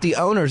against the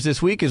owners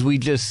this week, as we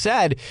just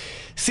said.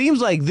 Seems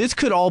like this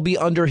could all be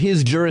under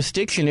his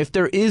jurisdiction. If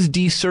there is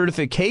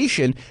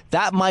decertification,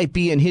 that might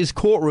be in his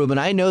courtroom, and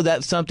I know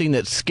that's something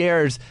that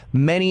scares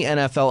many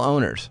NFL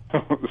owners.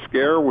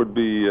 Scare would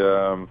be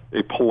a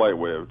polite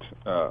way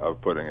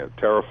of putting it.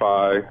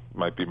 Terrify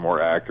might be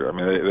more accurate.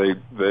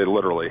 They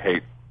literally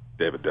hate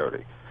David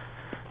Doty,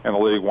 and the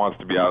league wants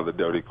to be out of the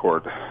Doty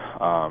court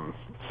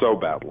so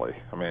badly.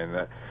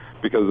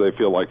 Because they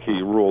feel like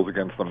he rules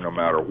against them no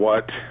matter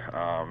what,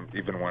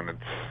 even when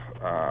it's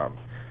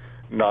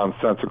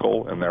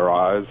nonsensical in their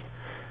eyes.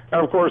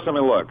 And of course,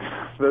 look,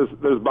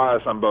 there's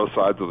bias on both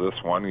sides of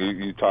this one.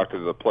 You talk to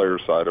the player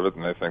side of it,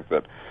 and they think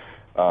that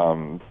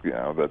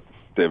that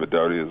David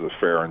Doty is a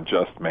fair and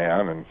just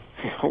man, and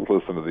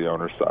listen to the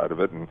owner's side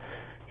of it, and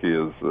he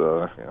is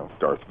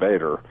Darth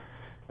Vader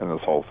in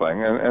this whole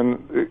thing.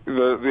 And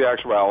the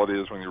actuality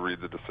is, when you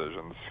read the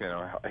decisions,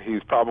 he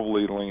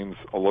probably leans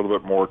a little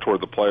bit more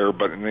toward the player,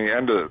 but in the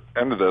end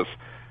of this,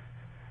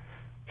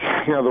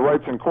 the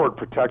rights in court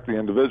protect the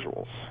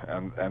individuals,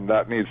 and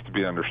that needs to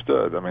be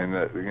understood.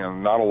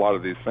 Not a lot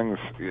of these things,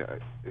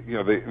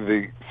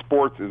 the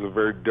sports is a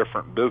very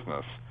different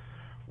business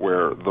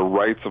where the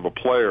rights of a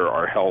player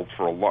are held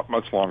for a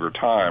much longer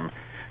time,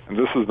 and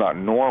this is not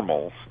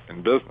normal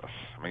in business.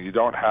 You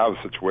don't have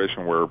a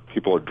situation where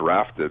people are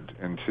drafted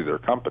into their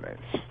companies,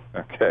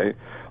 okay,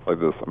 like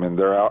this.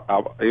 They're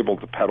able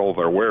to peddle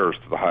their wares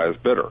to the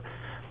highest bidder.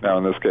 Now,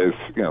 in this case,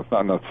 it's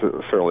not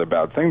necessarily a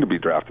bad thing to be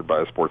drafted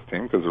by a sports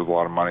team because there's a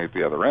lot of money at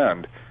the other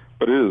end,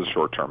 but it is a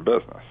short-term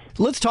business.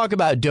 Let's talk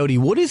about Doty.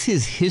 What is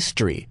his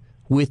history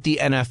with the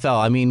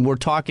NFL? We're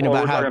talking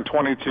about how... We're talking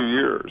 22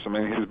 years.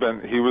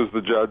 He was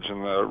the judge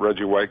in the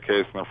Reggie White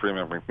case and the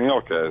Freeman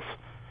McNeil case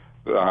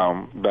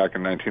back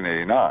in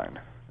 1989.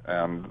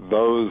 And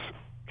those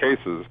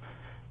cases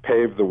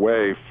paved the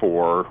way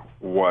for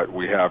what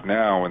we have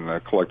now in the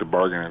collective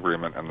bargaining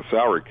agreement and the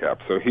salary cap.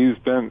 So he's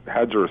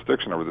had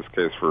jurisdiction over this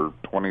case for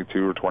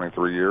 22 or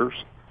 23 years.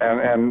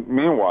 And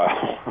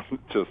meanwhile,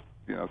 just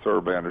so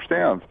everybody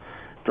understands,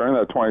 during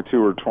that 22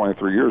 or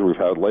 23 years, we've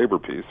had labor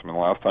peace. The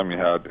last time you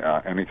had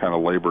any kind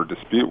of labor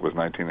dispute was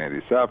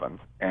 1987.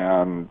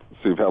 And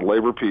so you've had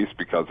labor peace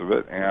because of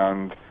it,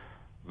 and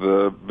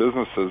the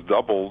business has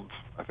doubled,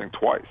 I think,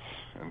 twice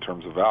in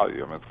terms of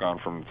value. I mean, it's gone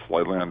from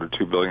slightly under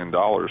 $2 billion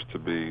to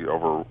be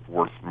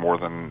worth more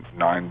than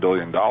 $9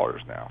 billion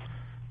now.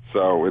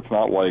 So it's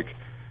not like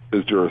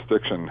his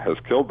jurisdiction has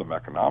killed them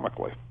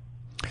economically.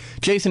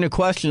 Jason, a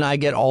question I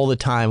get all the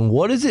time.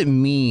 What does it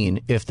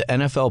mean if the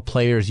NFL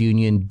Players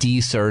Union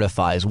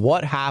decertifies?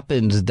 What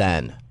happens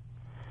then?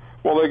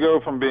 Well, they go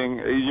from being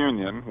a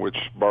union, which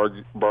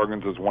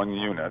bargains as one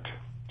unit,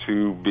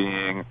 to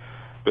being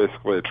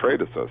basically a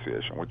trade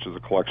association, which is a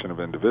collection of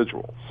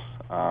individuals.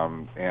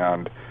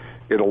 And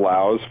it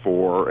allows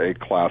for a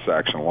class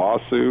action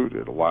lawsuit.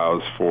 It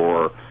allows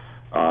for,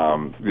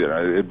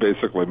 it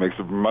basically makes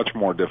it much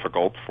more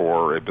difficult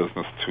for a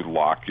business to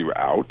lock you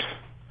out.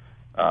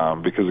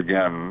 Because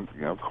again,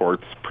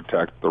 courts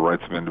protect the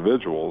rights of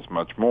individuals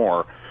much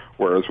more,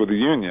 whereas with a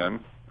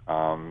union,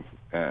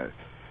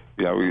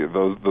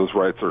 those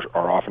rights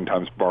are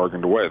oftentimes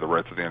bargained away. The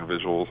rights of the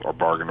individuals are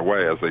bargained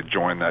away as they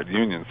join that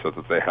union so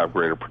that they have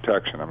greater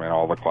protection. I mean,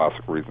 all the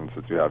classic reasons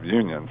that you have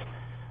unions.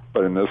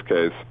 But in this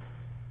case,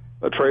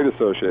 a trade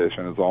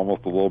association is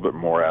almost a little bit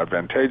more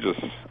advantageous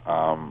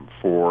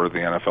for the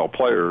NFL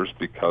players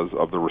because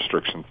of the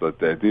restrictions that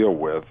they deal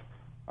with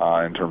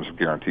in terms of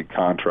guaranteed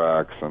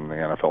contracts and the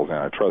NFL's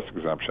antitrust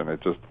exemption.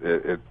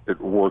 It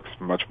works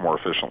much more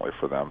efficiently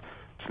for them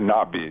to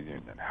not be a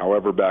union.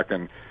 However, back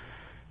in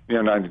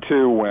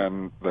 92,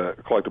 when the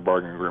collective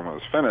bargaining agreement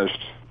was finished,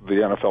 the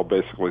NFL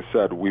basically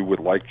said, we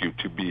would like you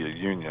to be a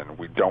union.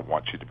 We don't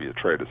want you to be a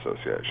trade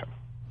association.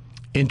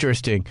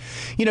 Interesting.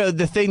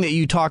 The thing that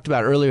you talked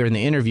about earlier in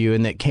the interview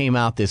and that came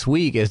out this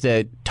week is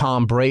that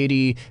Tom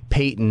Brady,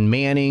 Peyton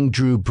Manning,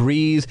 Drew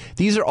Brees,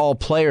 these are all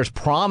players,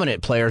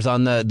 prominent players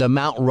on the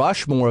Mount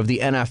Rushmore of the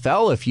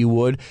NFL, if you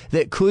would,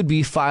 that could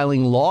be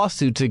filing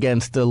lawsuits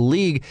against the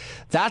league.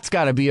 That's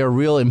got to be a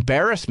real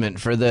embarrassment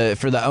for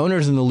the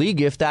owners in the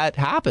league if that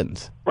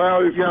happens.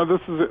 Well,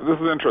 this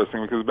is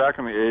interesting because back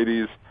in the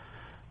 80s,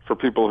 for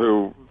people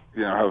who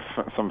have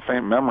some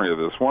faint memory of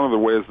this, one of the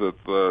ways that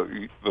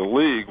the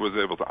league was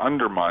able to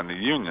undermine the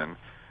union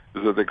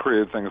is that they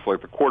created things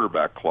like the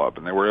quarterback club,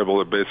 and they were able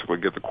to basically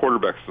get the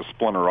quarterbacks to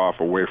splinter off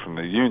away from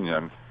the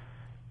union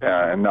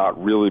and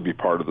not really be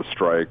part of the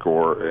strike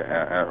or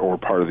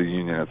part of the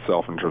union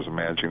itself in terms of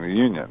managing the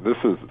union. This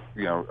is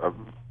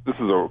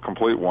a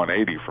complete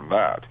 180 from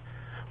that,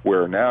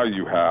 where now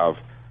you have,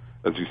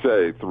 as you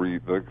say,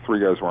 the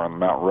three guys who are on the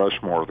Mount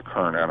Rushmore of the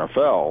current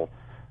NFL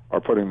are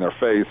putting their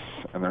face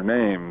and their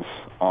names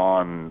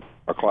on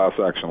a class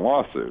action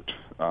lawsuit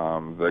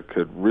that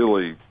could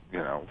really,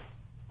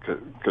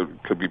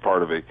 could be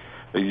part of a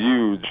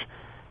huge,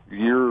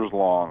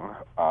 years-long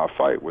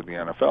fight with the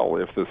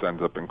NFL if this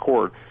ends up in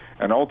court,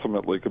 and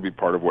ultimately could be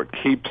part of what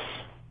keeps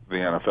the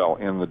NFL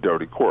in the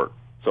Doty court.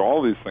 So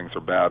all these things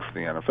are bad for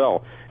the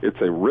NFL.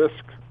 It's a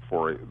risk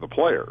for the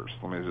players.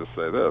 Let me just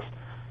say this: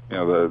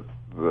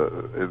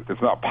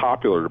 it's not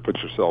popular to put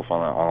yourself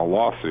on a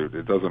lawsuit.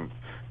 It doesn't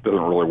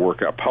really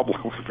work out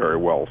publicly very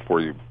well for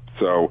you.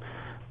 So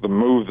the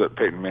move that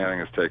Peyton Manning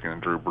has taken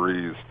and Drew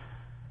Brees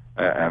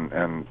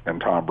and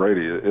Tom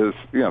Brady is,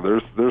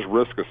 there's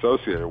risk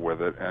associated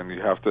with it, and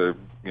you have to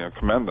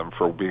commend them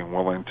for being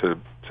willing to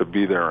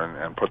be there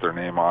and put their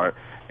name on it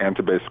and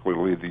to basically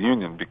lead the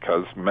union,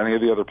 because many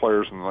of the other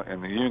players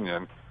in the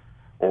union,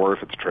 or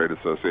if it's a trade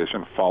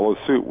association, follow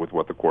suit with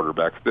what the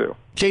quarterbacks do.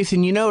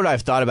 Jason, what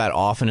I've thought about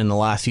often in the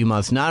last few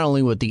months, not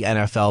only with the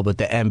NFL, but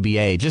the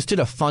NBA, just at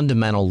a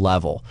fundamental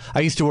level.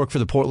 I used to work for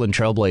the Portland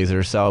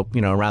Trailblazers, so,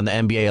 around the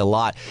NBA a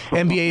lot.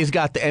 NBA's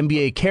got the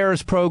NBA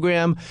Cares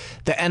program.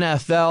 The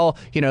NFL,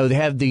 they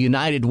have the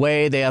United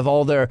Way. They have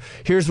all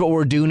here's what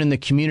we're doing in the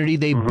community.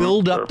 They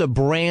build up the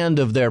brand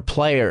of their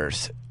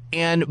players.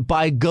 And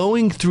by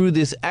going through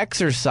this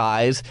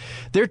exercise,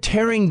 they're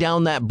tearing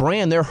down that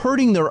brand. They're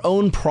hurting their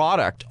own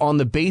product on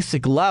the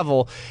basic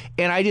level.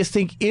 And I just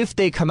think if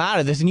they come out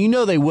of this, and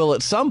they will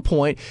at some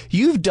point,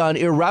 you've done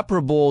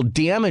irreparable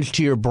damage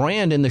to your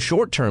brand in the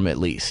short term at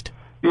least.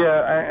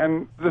 Yeah,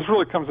 and this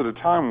really comes at a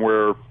time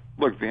where,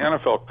 look, the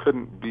NFL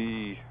couldn't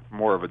be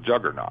more of a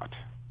juggernaut.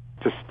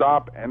 To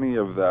stop any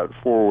of that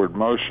forward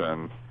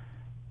motion,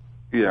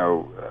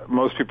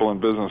 most people in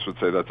business would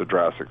say that's a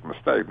drastic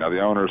mistake. Now, the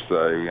owners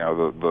say,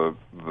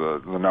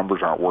 the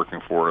numbers aren't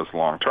working for us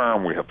long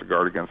term. We have to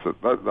guard against it.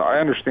 I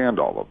understand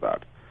all of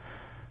that.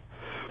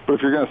 But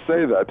if you're going to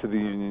say that to the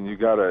union, you've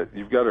got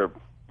to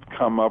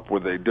come up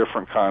with a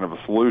different kind of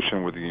a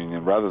solution with the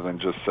union, rather than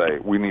just say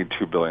we need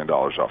 $2 billion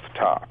off the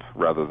top,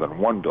 rather than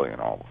 $1 billion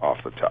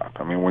off the top.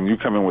 I mean, when you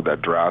come in with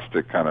that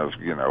drastic kind of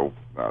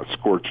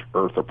scorched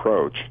earth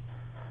approach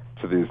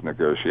to these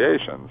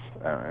negotiations,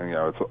 and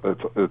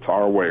it's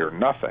our way or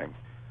nothing.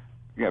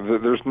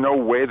 There's no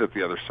way that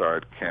the other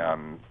side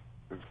can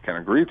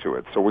agree to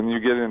it. So when you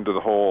get into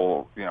the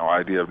whole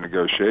idea of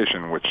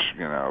negotiation, which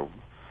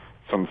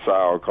Sun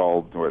Tzu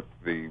called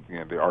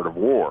the art of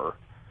war.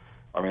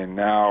 I mean,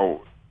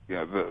 now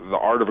the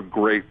art of a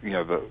great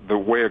the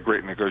way a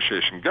great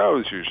negotiation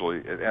goes, usually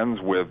it ends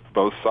with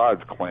both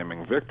sides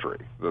claiming victory,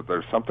 that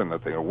there's something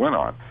that they win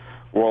on.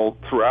 Well,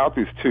 throughout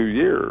these 2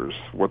 years,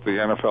 what the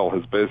NFL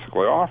has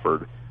basically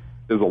offered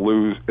is a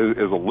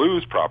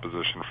lose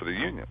proposition for the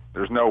union.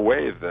 There's no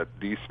way that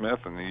D. Smith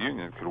and the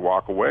union could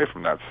walk away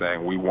from that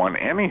saying we won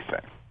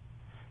anything,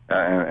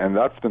 and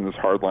that's been this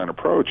hardline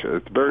approach.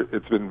 It's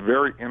been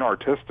very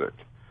inartistic,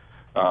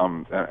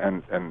 I'm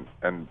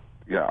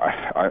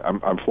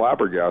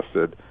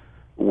flabbergasted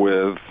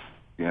with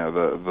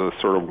the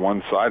sort of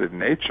one-sided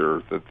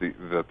nature that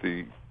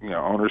the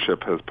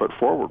ownership has put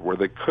forward, where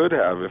they could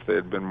have, if they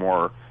had been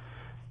more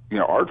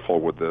artful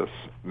with this,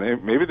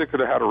 maybe they could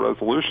have had a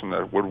resolution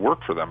that would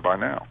work for them by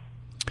now.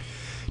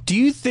 Do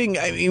you think,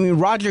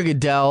 Roger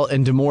Goodell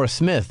and DeMaurice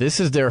Smith, this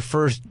is their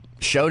first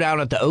showdown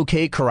at the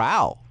OK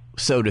Corral,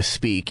 so to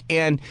speak.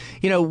 And,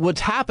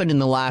 what's happened in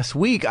the last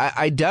week,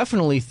 I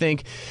definitely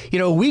think,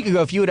 a week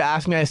ago, if you would have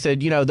asked me, I said,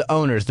 the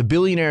owners, the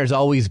billionaires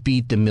always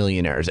beat the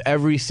millionaires,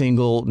 every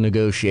single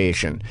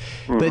negotiation.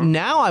 Mm-hmm. But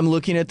now I'm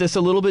looking at this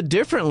a little bit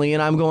differently,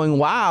 and I'm going,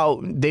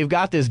 wow, they've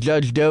got this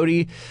Judge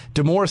Doty.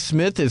 DeMaurice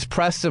Smith has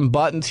pressed some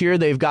buttons here.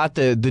 They've got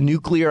the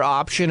nuclear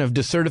option of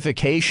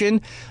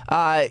decertification.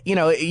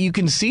 You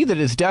can see that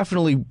it's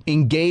definitely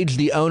engaged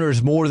the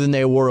owners more than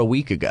they were a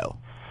week ago.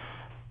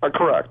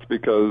 Correct,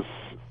 because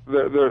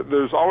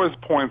there's always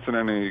points in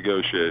any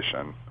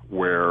negotiation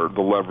where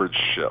the leverage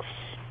shifts,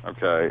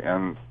 okay?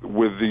 And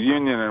with the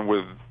union and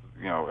with,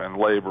 and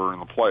labor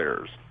and the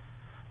players,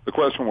 the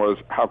question was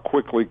how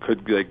quickly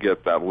could they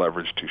get that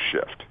leverage to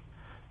shift?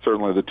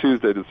 Certainly the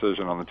Tuesday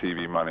decision on the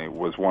TV money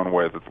was one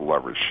way that the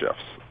leverage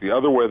shifts. The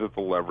other way that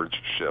the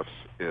leverage shifts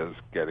is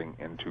getting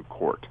into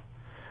court.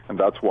 And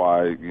that's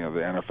why, the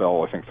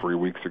NFL, I think 3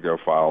 weeks ago,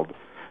 filed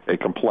a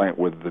complaint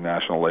with the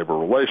National Labor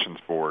Relations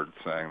Board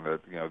saying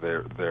that,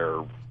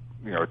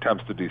 their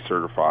attempts to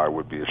decertify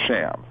would be a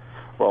sham.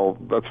 Well,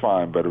 that's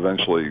fine, but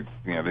eventually,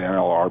 the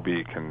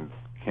NLRB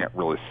can't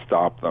really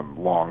stop them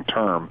long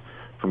term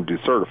from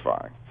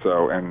decertifying.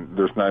 So, and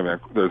there's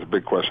a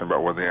big question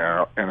about whether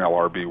the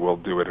NLRB will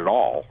do it at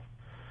all.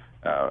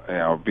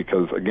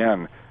 Because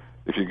again,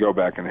 if you go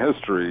back in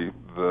history,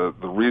 the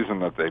reason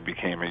that they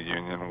became a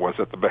union was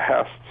at the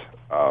behest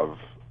of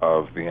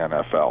the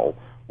NFL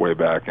way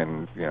back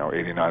in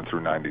 89 through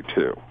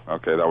 92.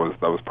 Okay, that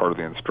was part of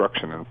the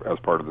instruction as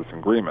part of this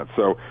agreement.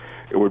 So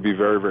it would be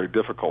very, very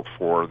difficult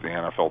for the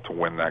NFL to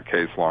win that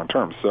case long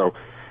term. So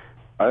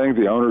I think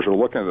the owners are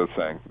looking at this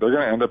saying they're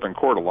going to end up in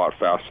court a lot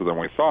faster than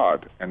we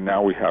thought, and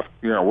now we're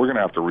going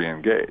to have to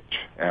re-engage.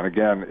 And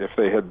again, if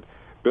they had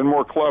been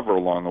more clever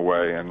along the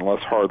way and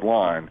less hard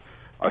line,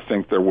 I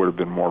think there would have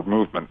been more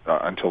movement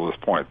until this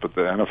point. But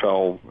the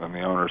NFL and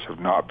the owners have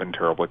not been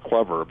terribly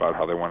clever about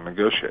how they want to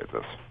negotiate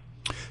this.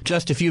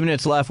 Just a few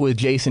minutes left with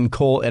Jason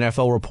Cole,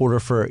 NFL reporter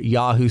for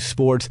Yahoo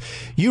Sports.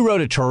 You wrote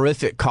a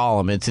terrific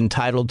column. It's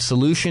entitled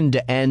Solution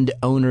to End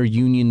Owner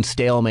Union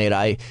Stalemate.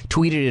 I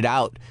tweeted it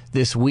out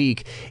this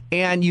week.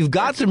 And you've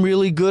got some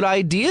really good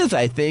ideas,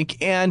 I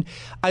think. And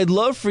I'd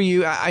love for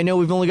you, I know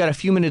we've only got a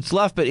few minutes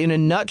left, but in a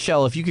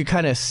nutshell, if you could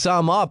kind of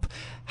sum up,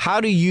 how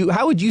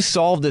would you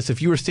solve this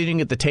if you were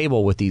sitting at the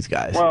table with these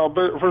guys? Well,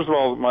 but first of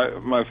all,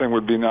 my thing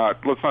would be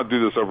let's not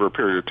do this over a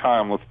period of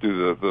time. Let's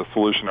do the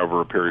solution over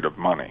a period of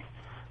money.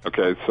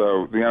 Okay,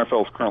 so the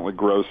NFL is currently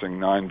grossing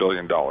 $9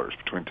 billion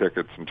between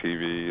tickets and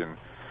TV and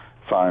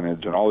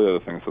signage and all the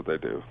other things that they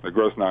do. They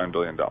gross $9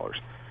 billion.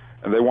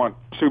 And they want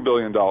 $2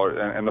 billion,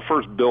 and the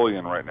first $1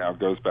 billion right now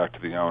goes back to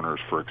the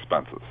owners for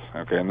expenses.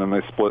 Okay, and then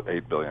they split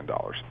 $8 billion.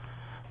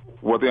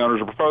 What the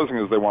owners are proposing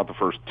is they want the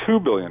first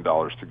 $2 billion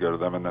to go to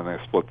them, and then they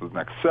split the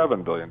next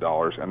 $7 billion,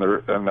 and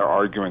they're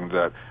arguing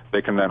that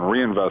they can then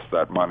reinvest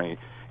that money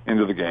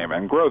into the game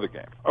and grow the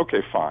game.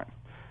 Okay, fine.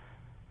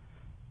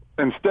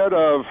 Instead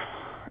of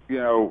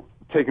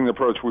taking the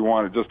approach we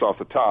wanted just off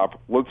the top,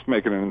 let's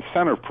make it an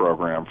incentive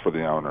program for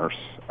the owners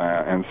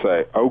and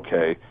say,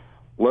 okay,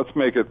 let's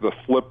make it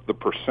flip the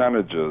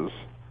percentages.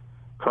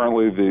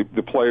 Currently,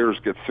 the players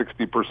get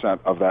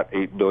 60% of that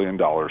 $8 billion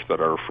that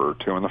I referred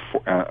to, and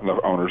the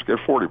owners get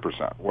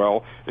 40%.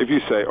 Well, if you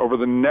say over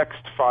the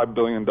next $5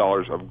 billion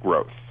of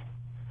growth,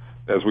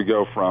 as we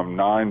go from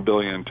 $9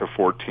 billion to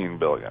 $14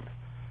 billion,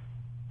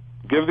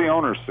 give the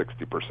owners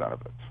 60%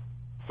 of it.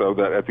 So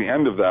that at the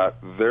end of that,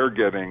 they're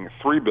getting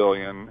 $3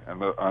 billion,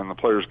 and the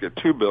players get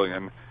 $2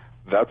 billion.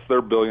 That's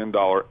their $1 billion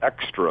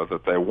extra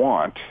that they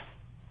want,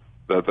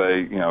 that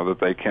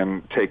they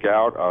can take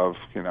out of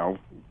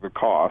the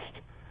cost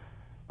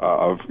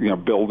of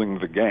building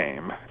the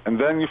game, and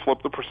then you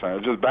flip the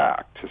percentages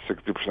back to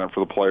 60%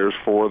 for the players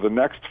for the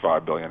next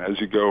 $5 billion as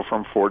you go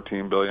from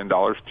 $14 billion to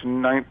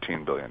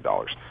 $19 billion.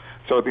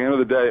 So at the end of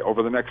the day,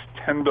 over the next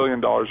 $10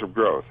 billion of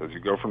growth, as you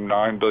go from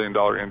 $9 billion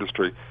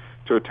industry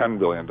to a $10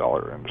 billion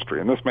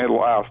industry. And this may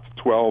last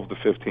 12 to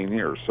 15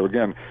 years. So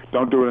again,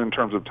 don't do it in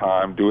terms of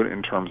time, do it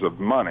in terms of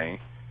money.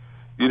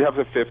 You'd have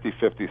the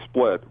 50-50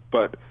 split,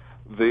 but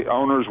the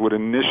owners would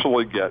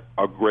initially get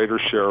a greater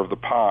share of the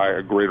pie,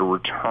 a greater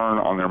return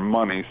on their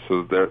money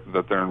so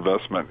that their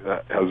investment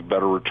has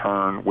better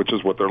return, which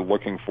is what they're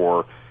looking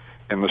for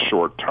in the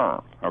short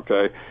term,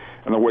 okay?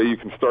 And the way you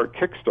can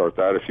kickstart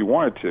that if you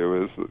wanted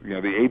to is,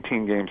 the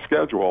 18-game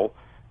schedule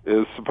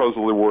is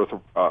supposedly worth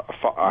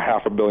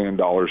 $500 million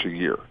a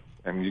year.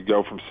 and you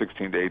go from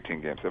 16 to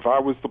 18 games. If I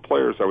was the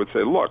players, I would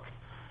say, look,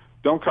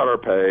 don't cut our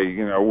pay.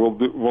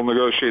 We'll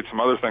negotiate some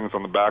other things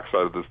on the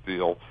backside of this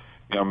deal,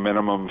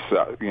 minimum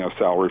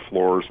salary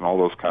floors and all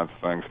those kinds of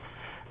things,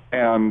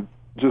 and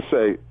just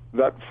say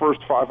that first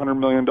 $500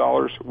 million,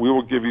 we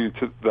will give you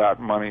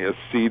that money as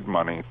seed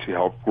money to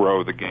help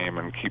grow the game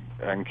and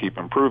keep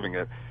improving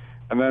it,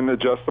 and then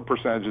adjust the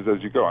percentages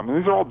as you go. I mean,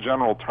 these are all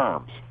general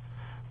terms,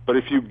 but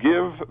if you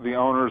give the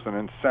owners an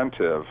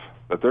incentive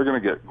that they're going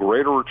to get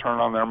greater return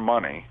on their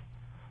money,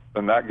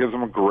 then that gives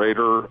them a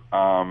greater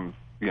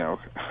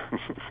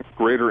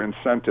greater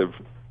incentive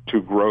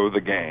to grow the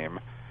game,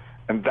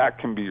 and that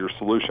can be your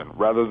solution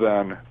rather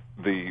than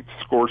the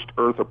scorched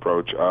earth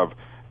approach of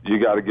you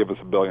got to give us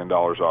 $1 billion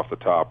off the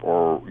top,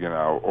 or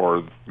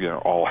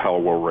all hell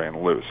will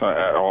rain loose,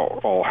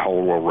 all hell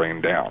will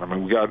rain down. I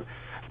mean,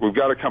 we've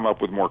got to come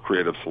up with more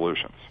creative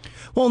solutions.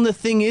 Well, and the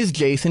thing is,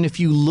 Jason, if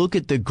you look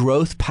at the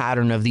growth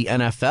pattern of the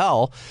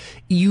NFL,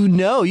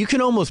 you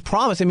can almost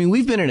promise. I mean,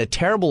 we've been in a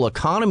terrible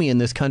economy in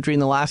this country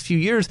in the last few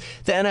years.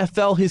 The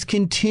NFL has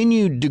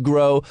continued to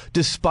grow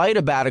despite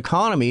a bad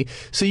economy.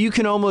 So you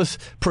can almost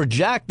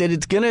project that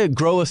it's going to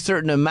grow a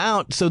certain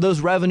amount. So those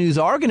revenues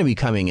are going to be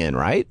coming in,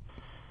 right?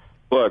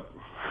 Look,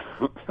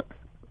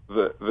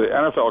 the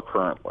NFL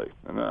currently,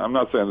 and I'm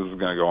not saying this is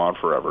going to go on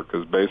forever,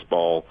 because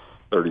baseball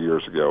 30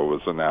 years ago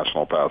was a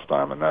national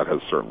pastime, and that has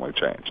certainly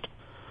changed.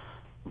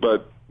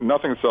 But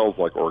nothing sells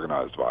like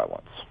organized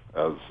violence,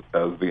 as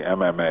the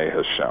MMA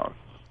has shown.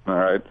 All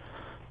right?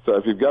 So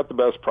if you've got the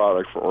best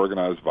product for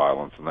organized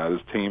violence, and that is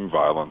team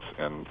violence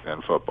in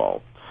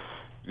football,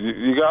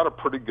 you got a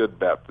pretty good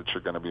bet that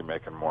you're going to be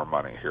making more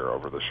money here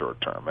over the short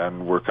term.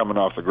 And we're coming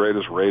off the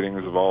greatest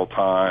ratings of all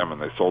time,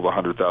 and they sold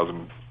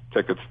 100,000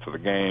 tickets to the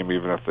game,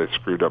 even if they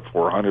screwed up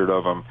 400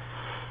 of them.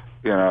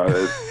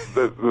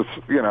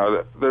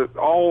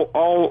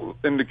 All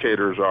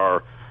indicators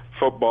are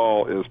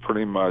football is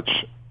pretty much,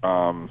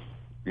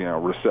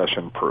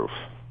 recession-proof,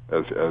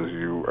 as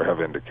you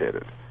have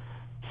indicated.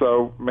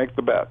 So make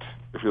the bet.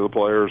 If you're the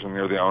players and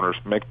you're the owners,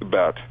 make the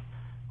bet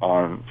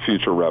on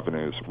future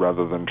revenues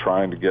rather than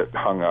trying to get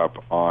hung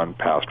up on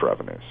past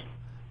revenues.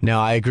 No,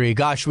 I agree.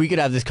 Gosh, we could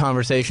have this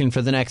conversation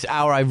for the next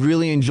hour. I've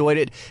really enjoyed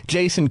it.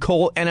 Jason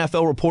Cole,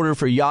 NFL reporter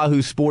for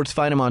Yahoo Sports.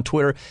 Find him on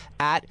Twitter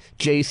at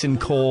Jason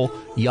Cole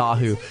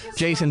Yahoo.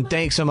 Jason,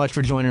 thanks so much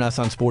for joining us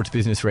on Sports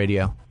Business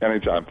Radio.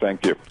 Anytime.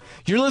 Thank you.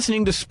 You're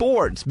listening to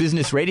Sports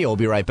Business Radio. We'll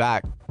be right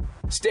back.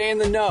 Stay in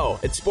the know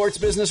at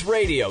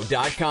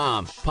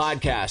sportsbusinessradio.com.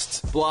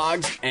 Podcasts,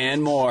 blogs,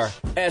 and more.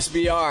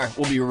 SBR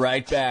will be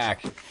right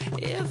back.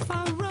 If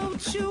I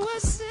wrote you a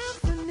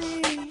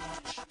symphony,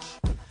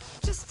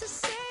 just to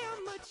say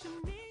how much you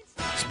mean.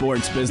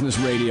 Sports Business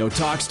Radio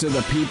talks to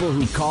the people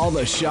who call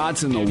the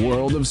shots in the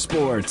world of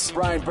sports.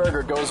 Brian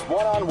Berger goes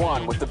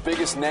one-on-one with the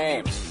biggest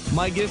names.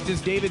 My guest is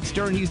David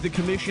Stern. He's the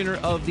commissioner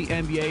of the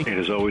NBA. It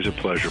is always a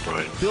pleasure,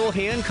 Brian. Bill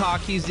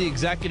Hancock, he's the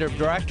executive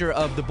director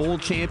of the Bowl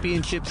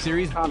Championship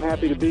Series. I'm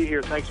happy to be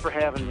here. Thanks for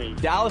having me.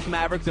 Dallas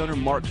Mavericks owner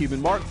Mark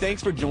Cuban. Mark,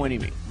 thanks for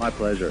joining me. My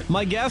pleasure.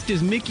 My guest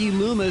is Mickey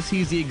Loomis.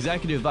 He's the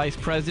executive vice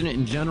president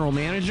and general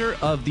manager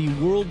of the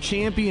world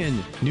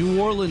champion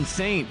New Orleans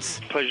Saints.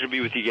 Pleasure to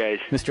be with you guys.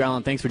 Mr.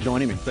 Allen, thanks for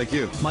joining me. Thank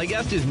you. My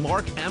guest is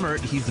Mark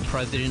Emmert. He's the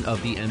president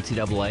of the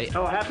NCAA.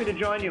 Oh, happy to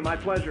join you. My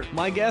pleasure.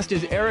 My guest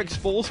is Eric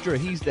Spoelstra.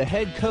 He's the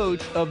head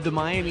coach of the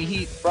Miami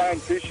Heat. Brian,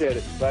 appreciate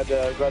it. Glad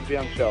to be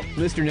on the show.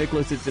 Mr.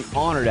 Nicholas, it's an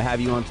honor to have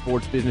you on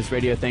Sports Business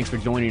Radio. Thanks for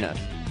joining us.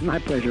 My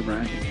pleasure,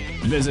 Brian.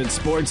 Visit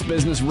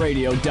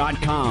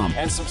sportsbusinessradio.com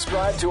And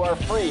subscribe to our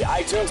free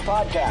iTunes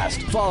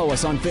podcast. Follow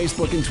us on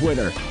Facebook and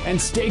Twitter, and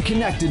stay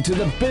connected to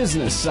the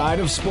business side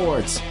of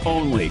sports.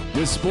 Only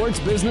with Sports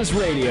Business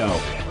Radio.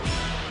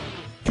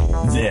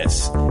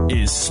 This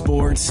is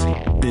Sports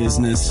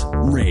Business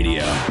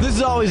Radio. This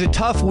is always a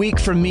tough week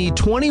for me.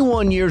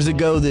 21 years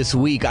ago this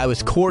week, I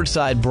was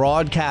courtside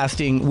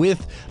broadcasting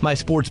with my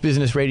Sports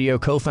Business Radio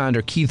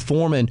co-founder Keith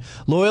Foreman,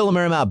 Loyola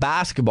Marymount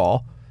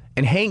basketball,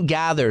 and Hank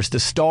Gathers,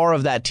 the star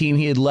of that team.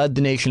 He had led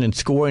the nation in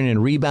scoring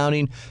and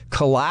rebounding,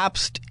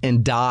 collapsed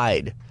and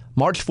died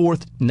March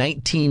 4th,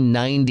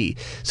 1990.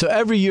 So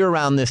every year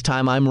around this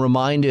time, I'm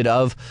reminded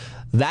of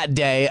that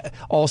day.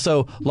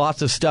 Also,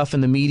 lots of stuff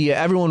in the media.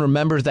 Everyone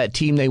remembers that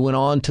team. They went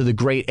on to the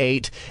Great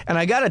Eight. And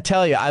I got to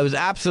tell you, I was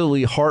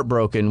absolutely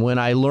heartbroken when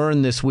I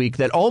learned this week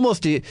that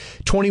almost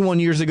 21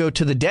 years ago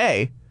to the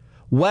day,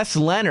 Wes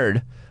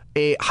Leonard,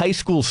 a high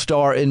school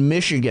star in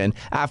Michigan,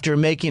 after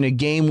making a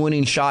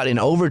game-winning shot in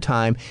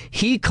overtime,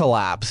 he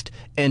collapsed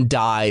and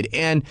died.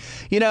 And,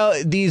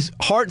 these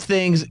heart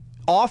things,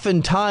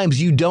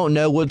 oftentimes you don't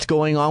know what's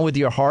going on with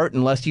your heart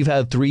unless you've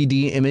had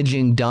 3D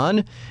imaging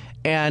done.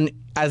 And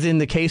as in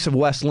the case of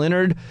Wes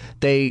Leonard,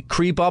 they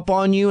creep up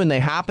on you and they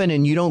happen,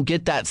 and you don't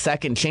get that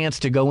second chance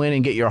to go in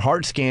and get your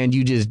heart scanned.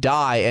 You just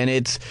die, and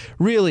it's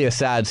really a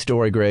sad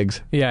story,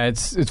 Griggs. Yeah,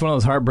 it's one of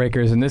those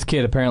heartbreakers, and this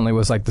kid apparently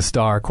was like the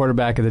star,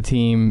 quarterback of the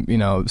team,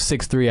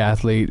 6'3"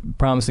 athlete,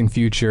 promising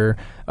future,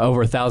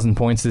 over 1,000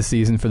 points this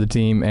season for the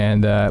team,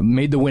 and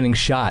made the winning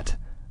shot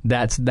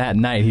that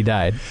night he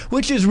died.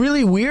 Which is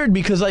really weird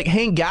because, like,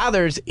 Hank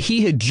Gathers,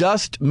 he had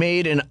just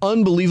made an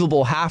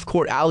unbelievable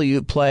half-court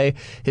alley-oop play.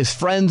 His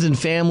friends and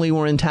family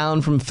were in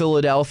town from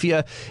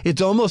Philadelphia.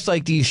 It's almost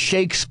like these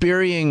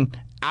Shakespearean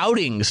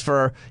outings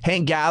for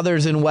Hank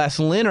Gathers and Wes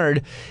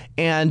Leonard.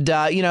 And,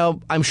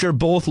 I'm sure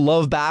both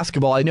love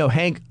basketball. I know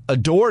Hank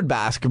adored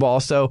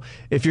basketball, so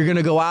if you're going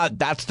to go out,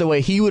 that's the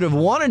way he would have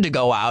wanted to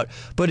go out.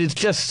 But it's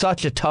just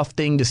such a tough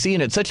thing to see,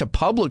 and it's such a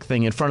public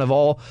thing in front of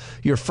all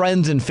your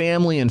friends and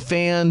family and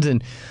fans,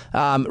 and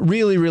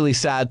really, really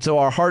sad. So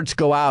our hearts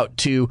go out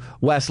to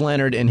Wes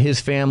Leonard and his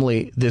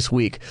family this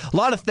week. A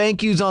lot of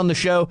thank yous on the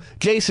show.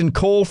 Jason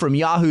Cole from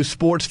Yahoo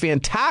Sports,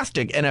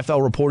 fantastic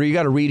NFL reporter. You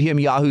got to read him,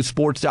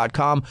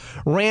 yahoosports.com.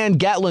 Rand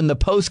Getlin,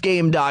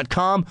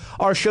 thepostgame.com.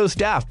 Our show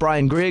staff,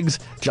 Brian Griggs,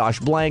 Josh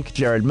Blank,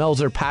 Jared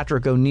Melzer,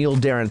 Patrick O'Neill,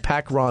 Darren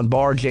Peck, Ron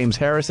Barr, James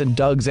Harrison,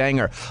 Doug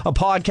Zanger. A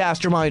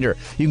podcast reminder,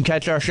 you can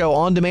catch our show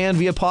on demand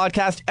via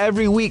podcast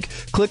every week.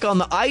 Click on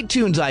the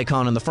iTunes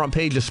icon on the front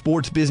page of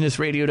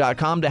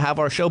sportsbusinessradio.com to have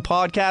our show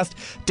podcast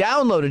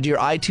downloaded to your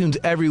iTunes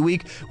every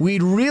week.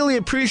 We'd really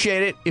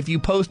appreciate it if you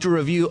post a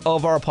review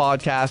of our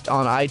podcast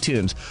on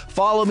iTunes.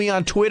 Follow me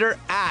on Twitter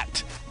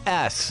at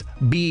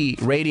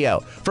SB Radio.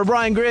 For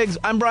Brian Griggs,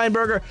 I'm Brian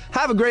Berger.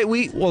 Have a great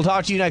week. We'll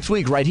talk to you next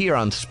week right here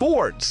on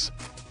Sports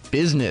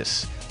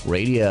Business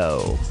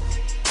Radio.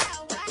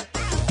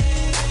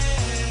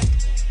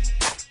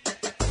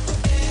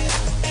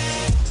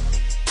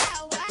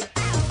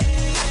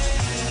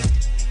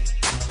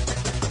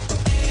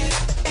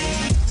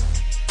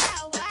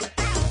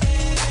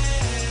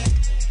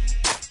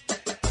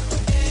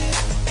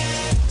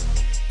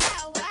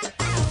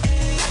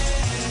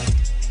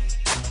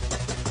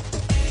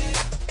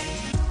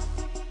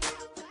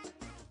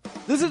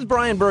 This is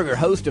Brian Berger,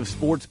 host of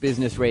Sports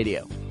Business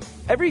Radio.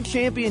 Every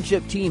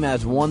championship team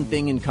has one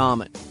thing in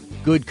common: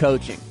 good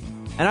coaching.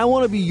 And I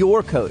want to be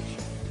your coach,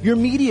 your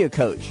media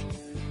coach.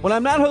 When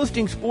I'm not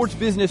hosting Sports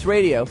Business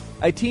Radio,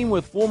 I team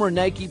with former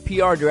Nike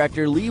PR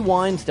director Lee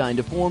Weinstein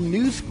to form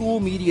New School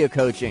Media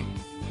Coaching.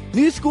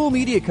 New School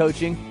Media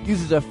Coaching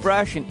uses a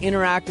fresh and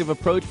interactive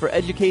approach for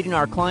educating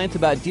our clients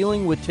about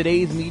dealing with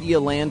today's media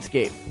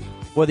landscape.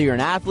 Whether you're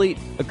an athlete,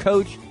 a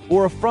coach,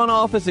 or a front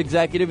office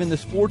executive in the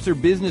sports or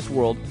business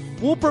world,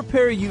 we'll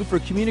prepare you for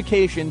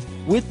communications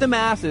with the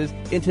masses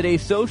in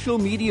today's social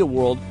media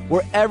world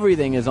where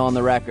everything is on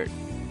the record.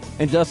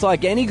 And just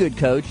like any good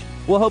coach,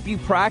 we'll help you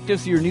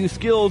practice your new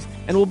skills,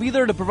 and we'll be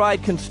there to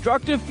provide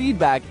constructive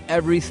feedback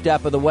every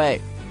step of the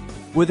way.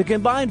 With a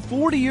combined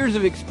 40 years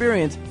of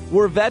experience,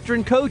 we're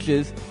veteran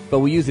coaches, but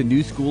we use a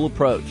new school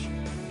approach.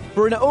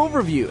 For an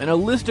overview and a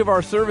list of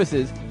our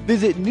services,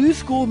 visit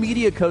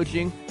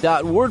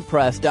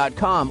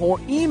newschoolmediacoaching.wordpress.com or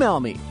email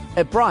me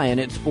at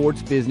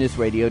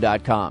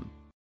brian@sportsbusinessradio.com.